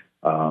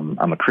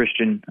 I'm a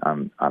Christian.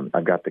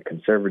 I've got the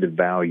conservative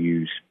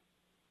values.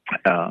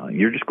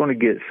 You're just going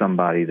to get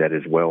somebody that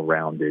is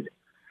well-rounded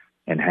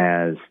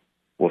and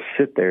will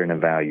sit there and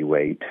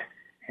evaluate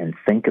and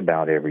think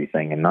about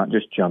everything and not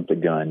just jump the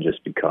gun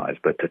just because,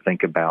 but to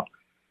think about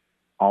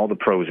all the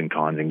pros and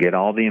cons and get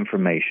all the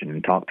information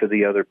and talk to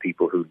the other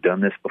people who've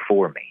done this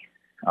before me.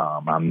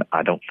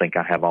 I don't think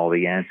I have all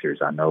the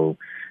answers. I know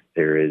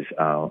there is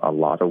a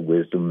lot of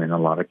wisdom and a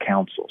lot of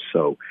counsel.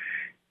 So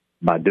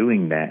by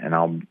doing that, and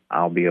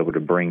I'll be able to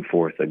bring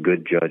forth a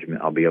good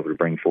judgment. I'll be able to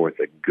bring forth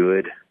a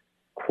good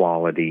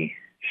quality,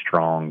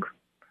 strong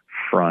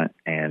front,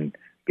 and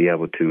be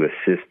able to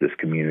assist this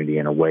community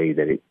in a way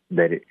that it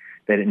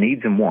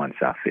needs and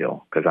wants. I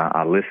feel, because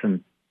I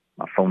listen.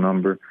 My phone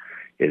number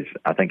is,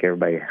 I think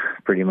everybody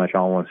pretty much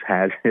almost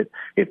has it.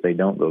 If they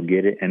don't, they'll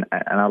get it. And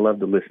I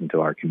love to listen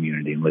to our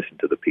community and listen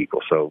to the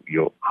people. So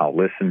I'll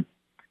listen,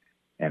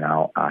 and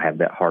I have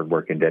that hard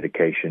work and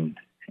dedication.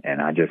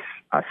 And I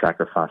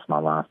sacrifice my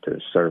life to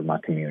serve my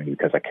community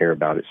because I care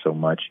about it so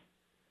much.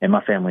 And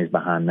my family is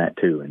behind that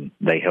too, and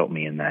they help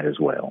me in that as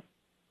well.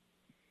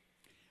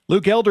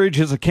 Luke Eldridge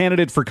is a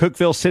candidate for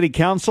Cookeville City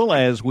Council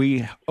as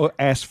we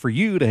ask for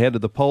you to head to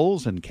the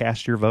polls and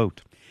cast your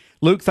vote.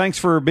 Luke, thanks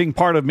for being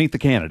part of Meet the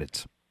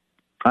Candidates.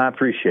 I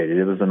appreciate it.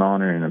 It was an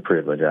honor and a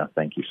privilege.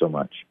 Thank you so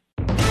much.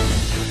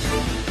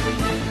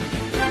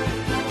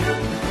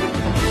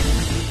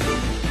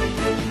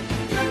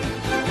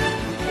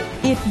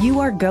 If you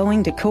are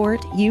going to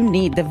court, you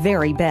need the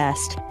very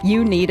best.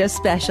 You need a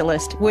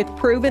specialist with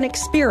proven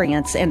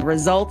experience and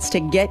results to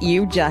get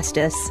you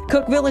justice.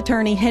 Cookeville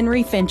attorney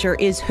Henry Fincher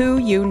is who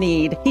you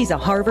need. He's a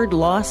Harvard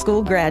Law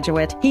School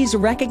graduate. He's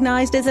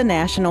recognized as a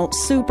national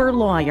super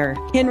lawyer.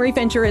 Henry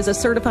Fincher is a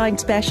certified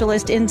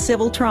specialist in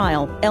civil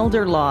trial,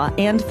 elder law,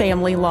 and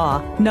family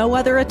law. No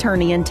other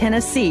attorney in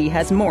Tennessee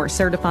has more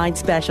certified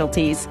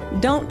specialties.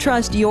 Don't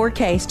trust your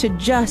case to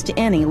just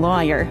any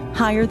lawyer.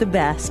 Hire the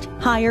best.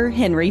 Hire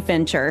Henry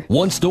Fincher.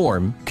 One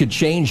storm could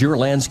change your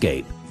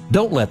landscape.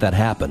 Don't let that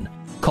happen.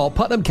 Call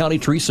Putnam County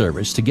Tree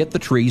Service to get the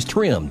trees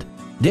trimmed,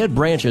 dead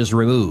branches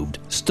removed,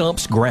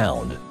 stumps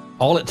ground.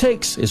 All it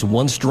takes is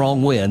one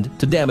strong wind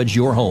to damage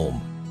your home.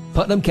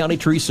 Putnam County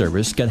Tree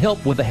Service can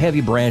help with the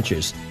heavy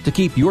branches to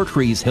keep your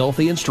trees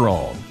healthy and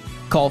strong.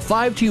 Call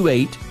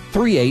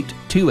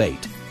 528-3828,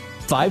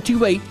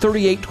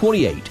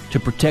 528-3828 to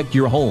protect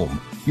your home,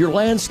 your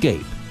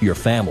landscape, your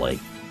family.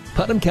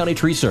 Putnam County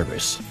Tree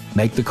Service.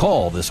 Make the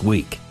call this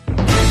week.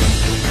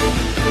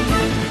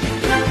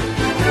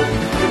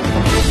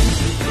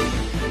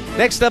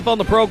 Next up on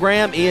the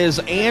program is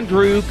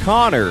Andrew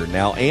Connor.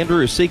 Now,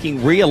 Andrew is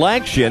seeking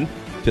re-election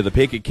to the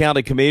Pickett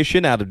County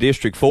Commission out of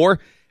District 4.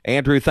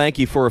 Andrew, thank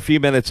you for a few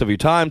minutes of your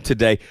time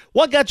today.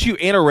 What got you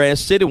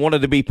interested and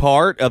wanted to be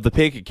part of the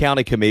Pickett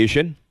County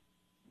Commission?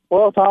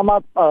 Well, Tom,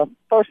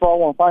 first of all, I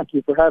want to thank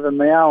you for having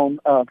me on.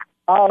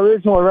 I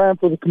originally ran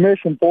for the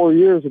commission 4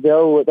 years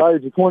ago at the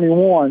age of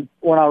 21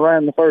 when I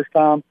ran the first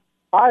time.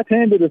 I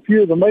attended a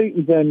few of the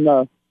meetings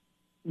and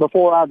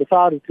before I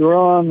decided to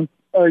run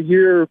a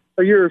year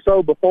or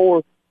so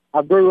before.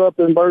 I grew up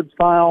in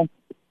Byrdstown.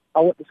 I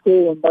went to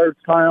school in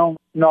Byrdstown.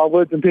 I've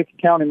lived in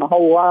Pickett County my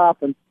whole life,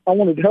 and I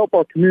wanted to help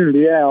our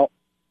community out.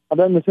 I've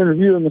done this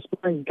interview in the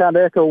spring to kind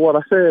of echo what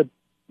I said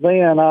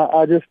then.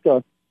 I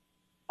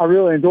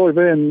really enjoy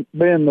being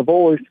the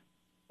voice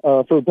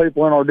for the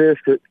people in our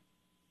district.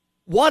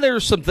 What are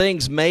some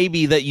things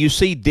maybe that you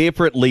see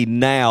differently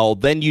now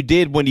than you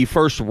did when you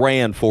first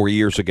ran 4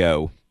 years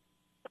ago?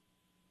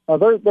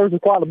 There's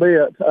quite a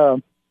bit.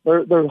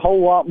 There's a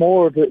whole lot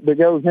more that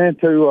goes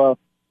into,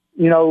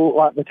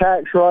 like the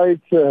tax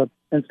rates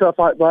and stuff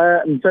like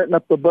that, and setting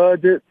up the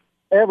budget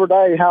every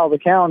day, how the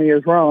county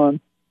is run.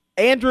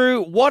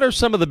 Andrew, what are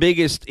some of the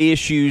biggest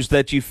issues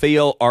that you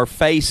feel are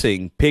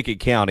facing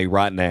Pickett County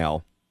right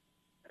now?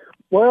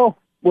 Well,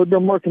 we've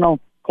been working on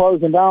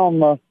closing down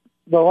the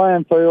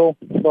landfill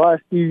the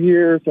last few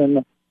years,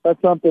 and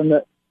that's something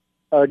that,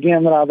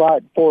 again, that I'd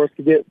like for us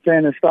to get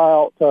finished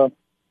out.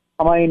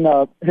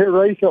 Here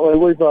recently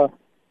we've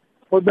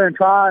been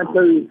trying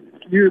to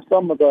use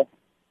some of the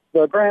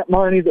grant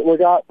money that we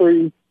got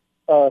through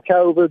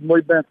COVID, and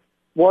we've been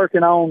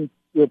working on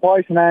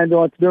replacing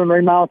ambulance, doing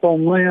remounts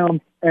on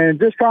them, and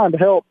just trying to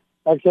help,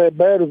 like I said,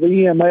 better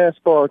the EMS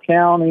for our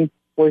county.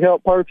 We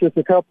helped purchase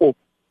a couple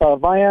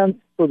vans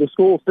for the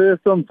school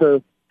system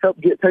to help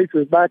get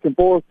teachers back and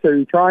forth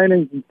to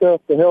trainings and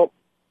stuff to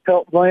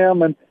help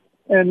them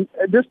and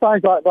just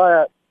things like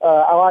that.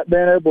 I like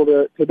being able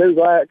to do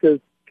that because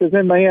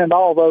in the end,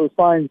 all those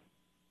things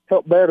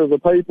help better the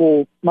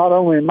people, not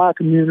only in my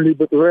community,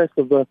 but the rest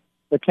of the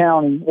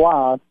county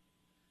wide.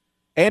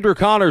 Andrew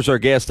Connor's our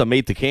guest on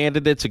Meet the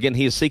Candidates. Again,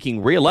 he is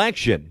seeking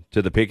re-election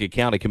to the Pickett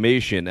County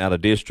Commission out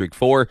of District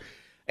 4.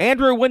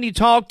 Andrew, when you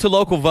talk to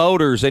local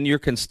voters and your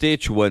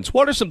constituents,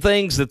 what are some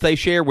things that they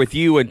share with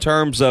you in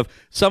terms of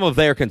some of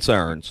their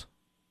concerns?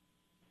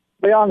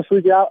 To be honest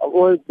with you,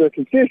 with the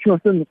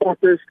constituents in the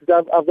 4th District,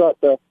 I've got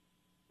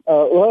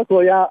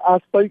luckily I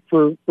speak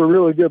for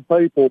really good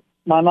people.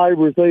 My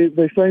neighbors,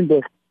 they seem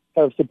to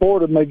have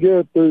supported me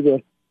good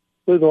through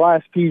the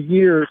last few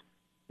years.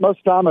 Most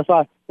of the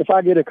time, if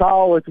I get a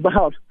call, it's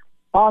about,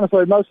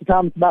 honestly, most of the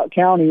time it's about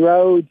county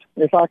roads,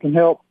 if I can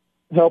help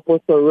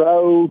with the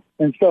road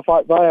and stuff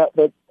like that.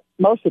 But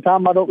most of the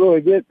time I don't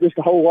really get just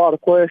a whole lot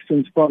of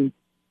questions from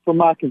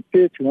my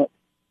constituents.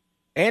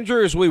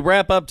 Andrew, as we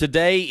wrap up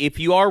today, if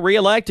you are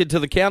reelected to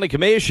the county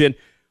commission,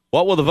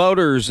 what will the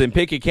voters in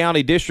Pickett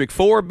County District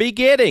 4 be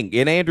getting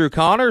in Andrew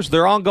Connors,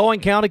 their ongoing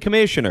county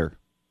commissioner?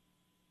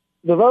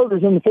 The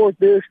voters in the 4th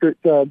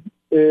District,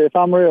 if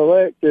I'm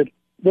reelected,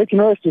 they can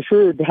rest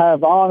assured to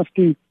have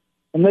honesty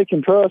and they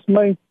can trust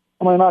me.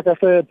 I mean, like I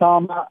said,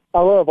 Tom, I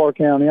love our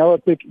county. I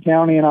love Pickett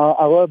County, and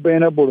I love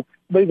being able to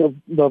be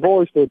the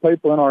voice for the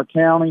people in our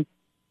county.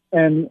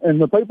 And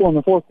the people in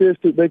the 4th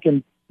District, they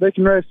can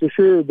rest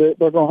assured that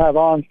they're going to have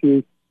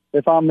honesty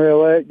if I'm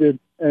reelected.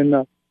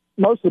 And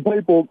most of the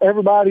people,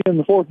 everybody in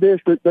the 4th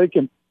District, they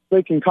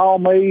can call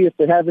me if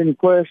they have any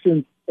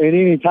questions at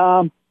any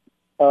time.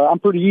 I'm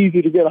pretty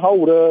easy to get a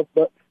hold of.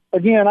 But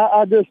again,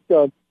 I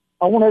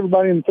want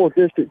everybody in the 4th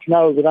District to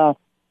know that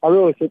I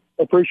really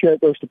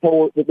appreciate their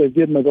support that they've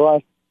given me the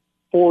last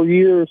 4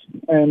 years,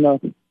 and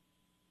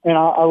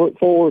I look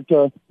forward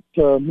to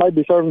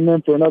maybe serving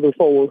them for another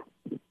 4.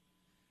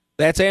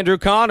 That's Andrew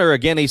Connor.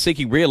 Again, he's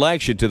seeking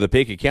re-election to the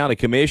Pickett County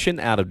Commission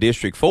out of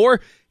District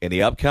 4 in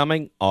the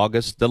upcoming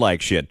August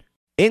election.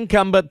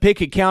 Incumbent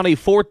Pickett County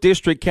 4th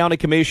District County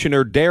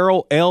Commissioner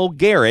Daryl L.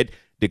 Garrett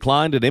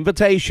declined an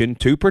invitation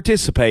to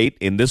participate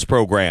in this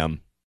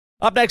program.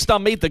 Up next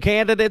on Meet the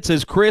Candidates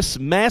is Chris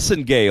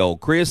Masiongale.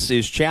 Chris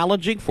is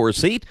challenging for a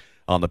seat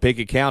on the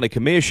Pickett County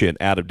Commission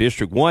out of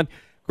District 1.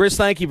 Chris,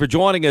 thank you for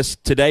joining us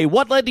today.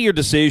 What led to your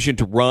decision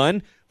to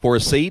run for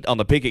a seat on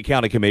the Pickett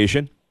County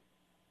Commission?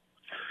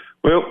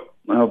 Well,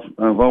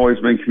 I've always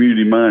been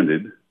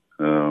community-minded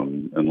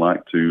and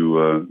like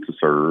to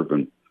serve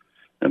and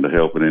to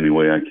help in any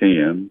way I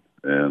can.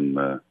 And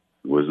it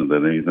wasn't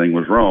that anything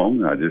was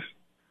wrong. I just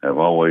have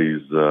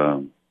always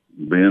been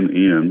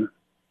in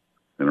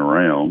and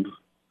around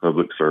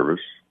public service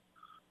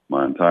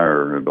my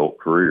entire adult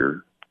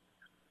career.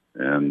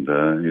 And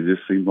it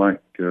just seemed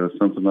like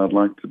something I'd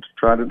like to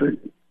try to do.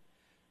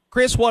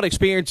 Chris, what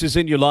experiences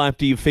in your life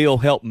do you feel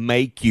help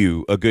make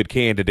you a good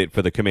candidate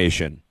for the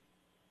commission?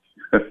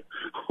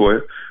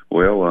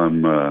 Well,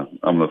 I'm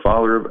the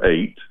father of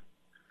 8.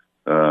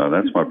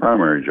 That's my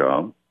primary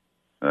job,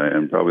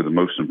 and probably the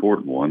most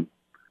important one.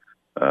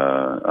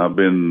 I've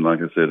been, like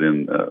I said,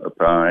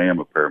 I am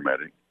a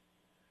paramedic,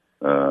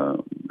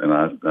 and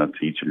I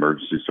teach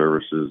emergency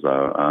services.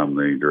 I'm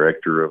the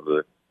director of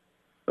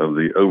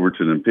the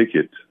Overton and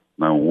Pickett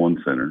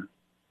 911 Center.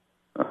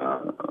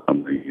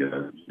 I'm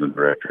the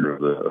director of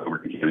the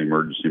Overton County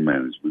Emergency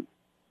Management.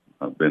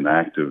 I've been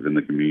active in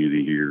the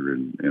community here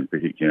in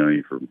Pickett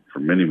County for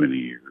many, many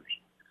years,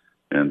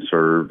 and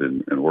served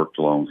and worked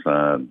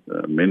alongside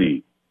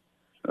many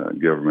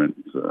government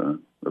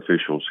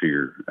officials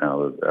here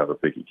out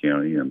of Pickett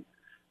County and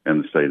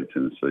the state of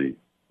Tennessee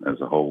as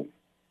a whole.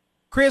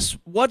 Chris,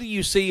 what do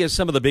you see as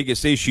some of the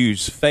biggest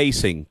issues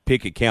facing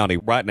Pickett County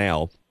right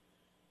now?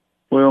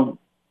 Well,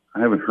 I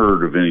haven't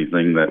heard of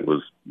anything that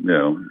was,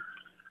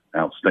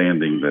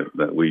 outstanding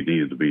that we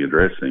needed to be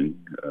addressing.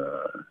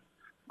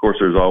 Of course,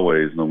 there's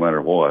always, no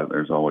matter what,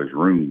 there's always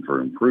room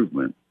for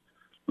improvement,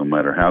 no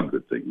matter how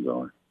good things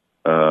are.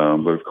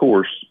 But of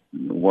course,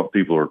 what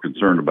people are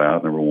concerned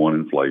about, number one,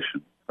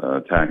 inflation,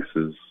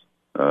 taxes,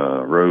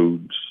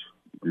 roads,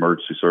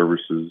 emergency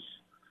services,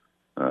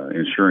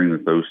 ensuring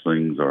that those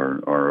things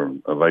are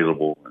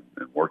available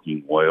and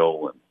working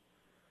well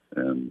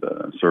and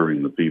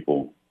serving the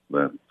people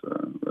that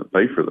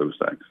pay for those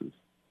taxes.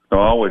 So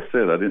I always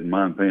said I didn't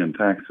mind paying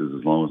taxes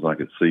as long as I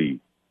could see,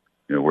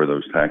 where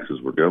those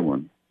taxes were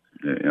going.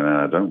 And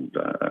I don't.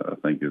 I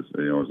think as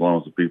long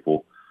as the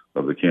people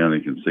of the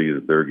county can see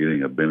that they're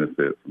getting a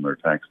benefit from their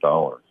tax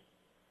dollars,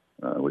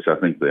 which I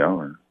think they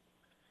are.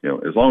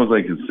 As long as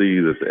they can see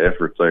that the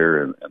effort's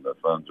there and the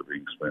funds are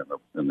being spent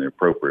in the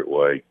appropriate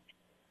way,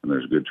 and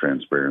there's good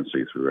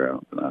transparency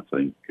throughout, then I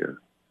think you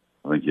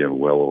have a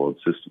well-oiled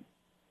system.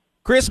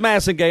 Chris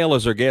Masiongale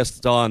is our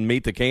guest on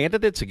Meet the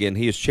Candidates. Again,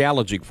 he is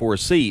challenging for a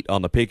seat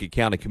on the Pickett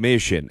County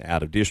Commission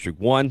out of District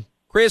 1.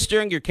 Chris,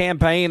 during your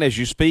campaign, as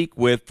you speak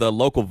with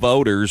local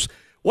voters,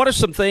 what are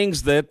some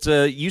things that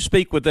you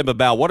speak with them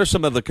about? What are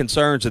some of the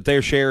concerns that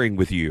they're sharing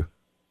with you?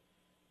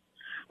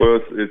 Well,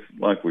 it's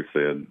like we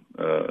said,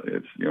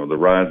 it's, the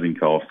rising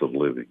cost of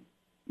living,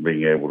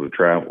 being able to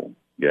travel,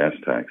 gas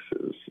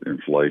taxes,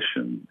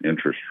 inflation,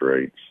 interest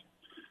rates,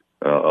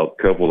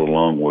 coupled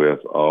along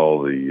with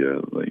all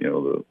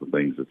the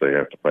things that they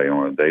have to pay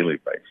on a daily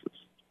basis.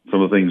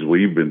 Some of the things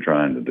we've been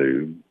trying to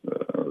do,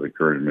 the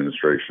current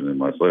administration and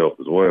myself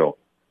as well,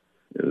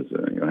 is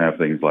have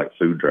things like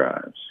food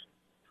drives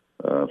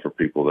for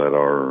people that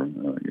are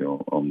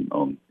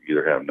on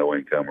either have no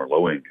income or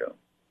low income.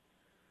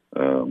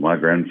 My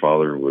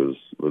grandfather was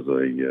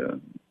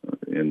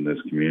in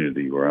this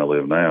community where I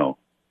live now,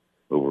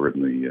 over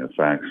in the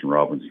Fax and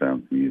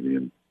Robinstown community,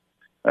 and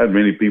I had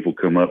many people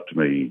come up to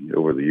me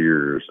over the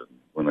years, and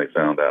when they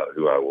found out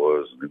who I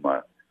was and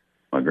who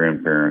my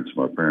grandparents,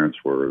 my parents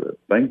were, that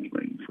thanked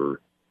me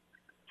for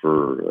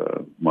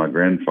my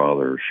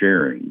grandfather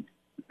sharing,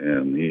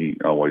 and he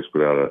always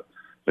put out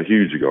a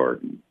huge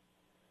garden,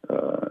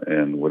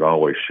 and would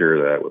always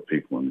share that with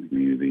people in the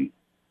community.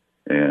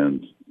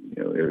 And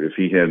if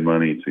he had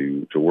money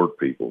to work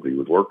people, he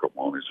would work them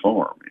on his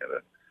farm. He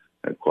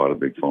had quite a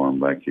big farm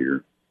back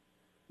here.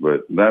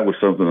 But that was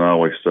something that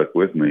always stuck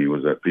with me,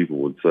 was that people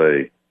would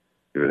say,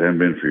 if it hadn't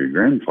been for your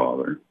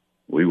grandfather,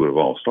 we would have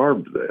all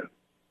starved to death.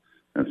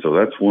 And so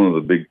that's one of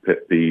the big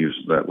pet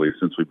peeves that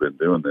since we've been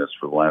doing this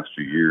for the last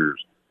few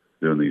years,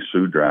 doing these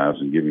food drives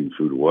and giving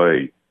food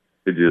away,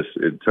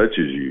 it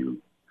touches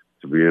you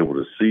to be able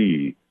to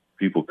see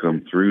people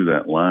come through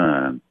that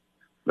line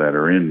that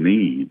are in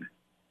need,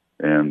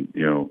 and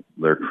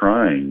they're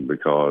crying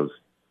because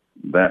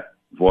that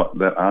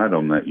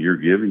item that you're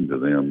giving to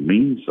them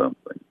means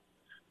something.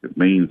 It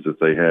means that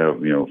they have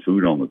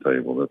food on the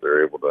table, that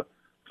they're able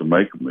to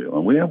make a meal.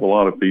 And we have a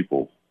lot of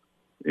people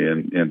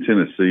in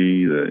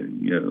Tennessee,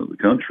 the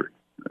country,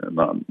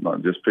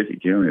 not just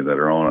Pickett County, that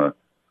are on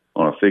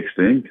a fixed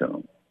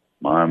income.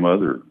 My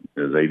mother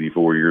is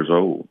 84 years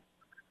old,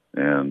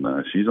 and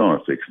she's on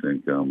a fixed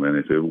income. And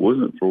if it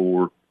wasn't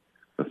for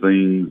the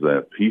things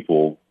that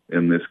people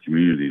in this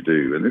community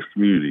do, and this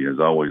community has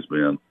always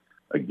been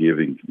a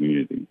giving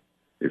community.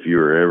 If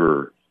you're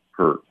ever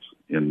hurt,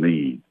 in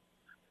need,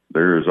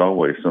 there is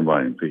always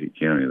somebody in Pickett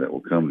County that will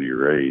come to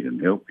your aid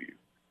and help you.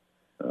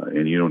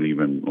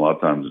 And a lot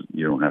of times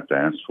you don't have to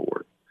ask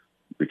for it,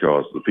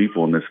 because the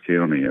people in this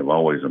county have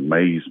always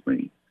amazed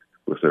me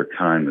with their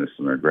kindness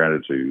and their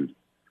gratitude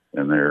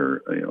and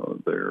their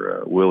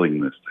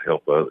willingness to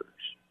help others.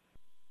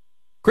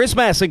 Chris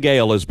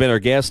Masiongale has been our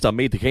guest on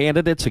Meet the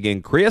Candidates.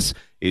 Again, Chris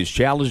is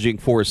challenging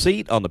for a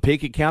seat on the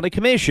Pickett County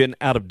Commission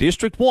out of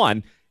District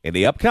 1 in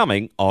the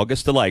upcoming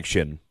August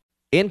election.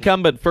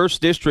 Incumbent 1st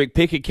District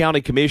Pickett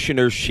County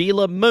Commissioner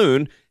Sheila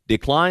Moon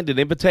declined an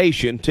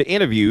invitation to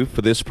interview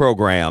for this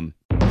program.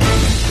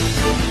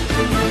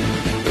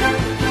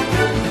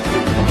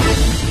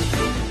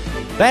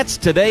 That's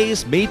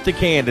today's Meet the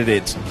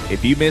Candidates.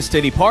 If you missed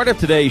any part of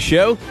today's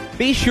show,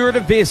 be sure to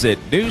visit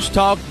News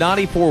Talk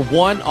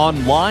 94.1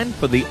 online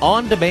for the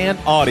on-demand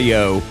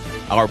audio.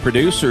 Our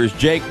producer is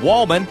Jake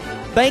Wallman.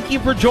 Thank you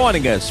for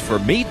joining us for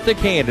Meet the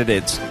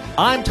Candidates.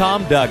 I'm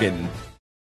Tom Duggan.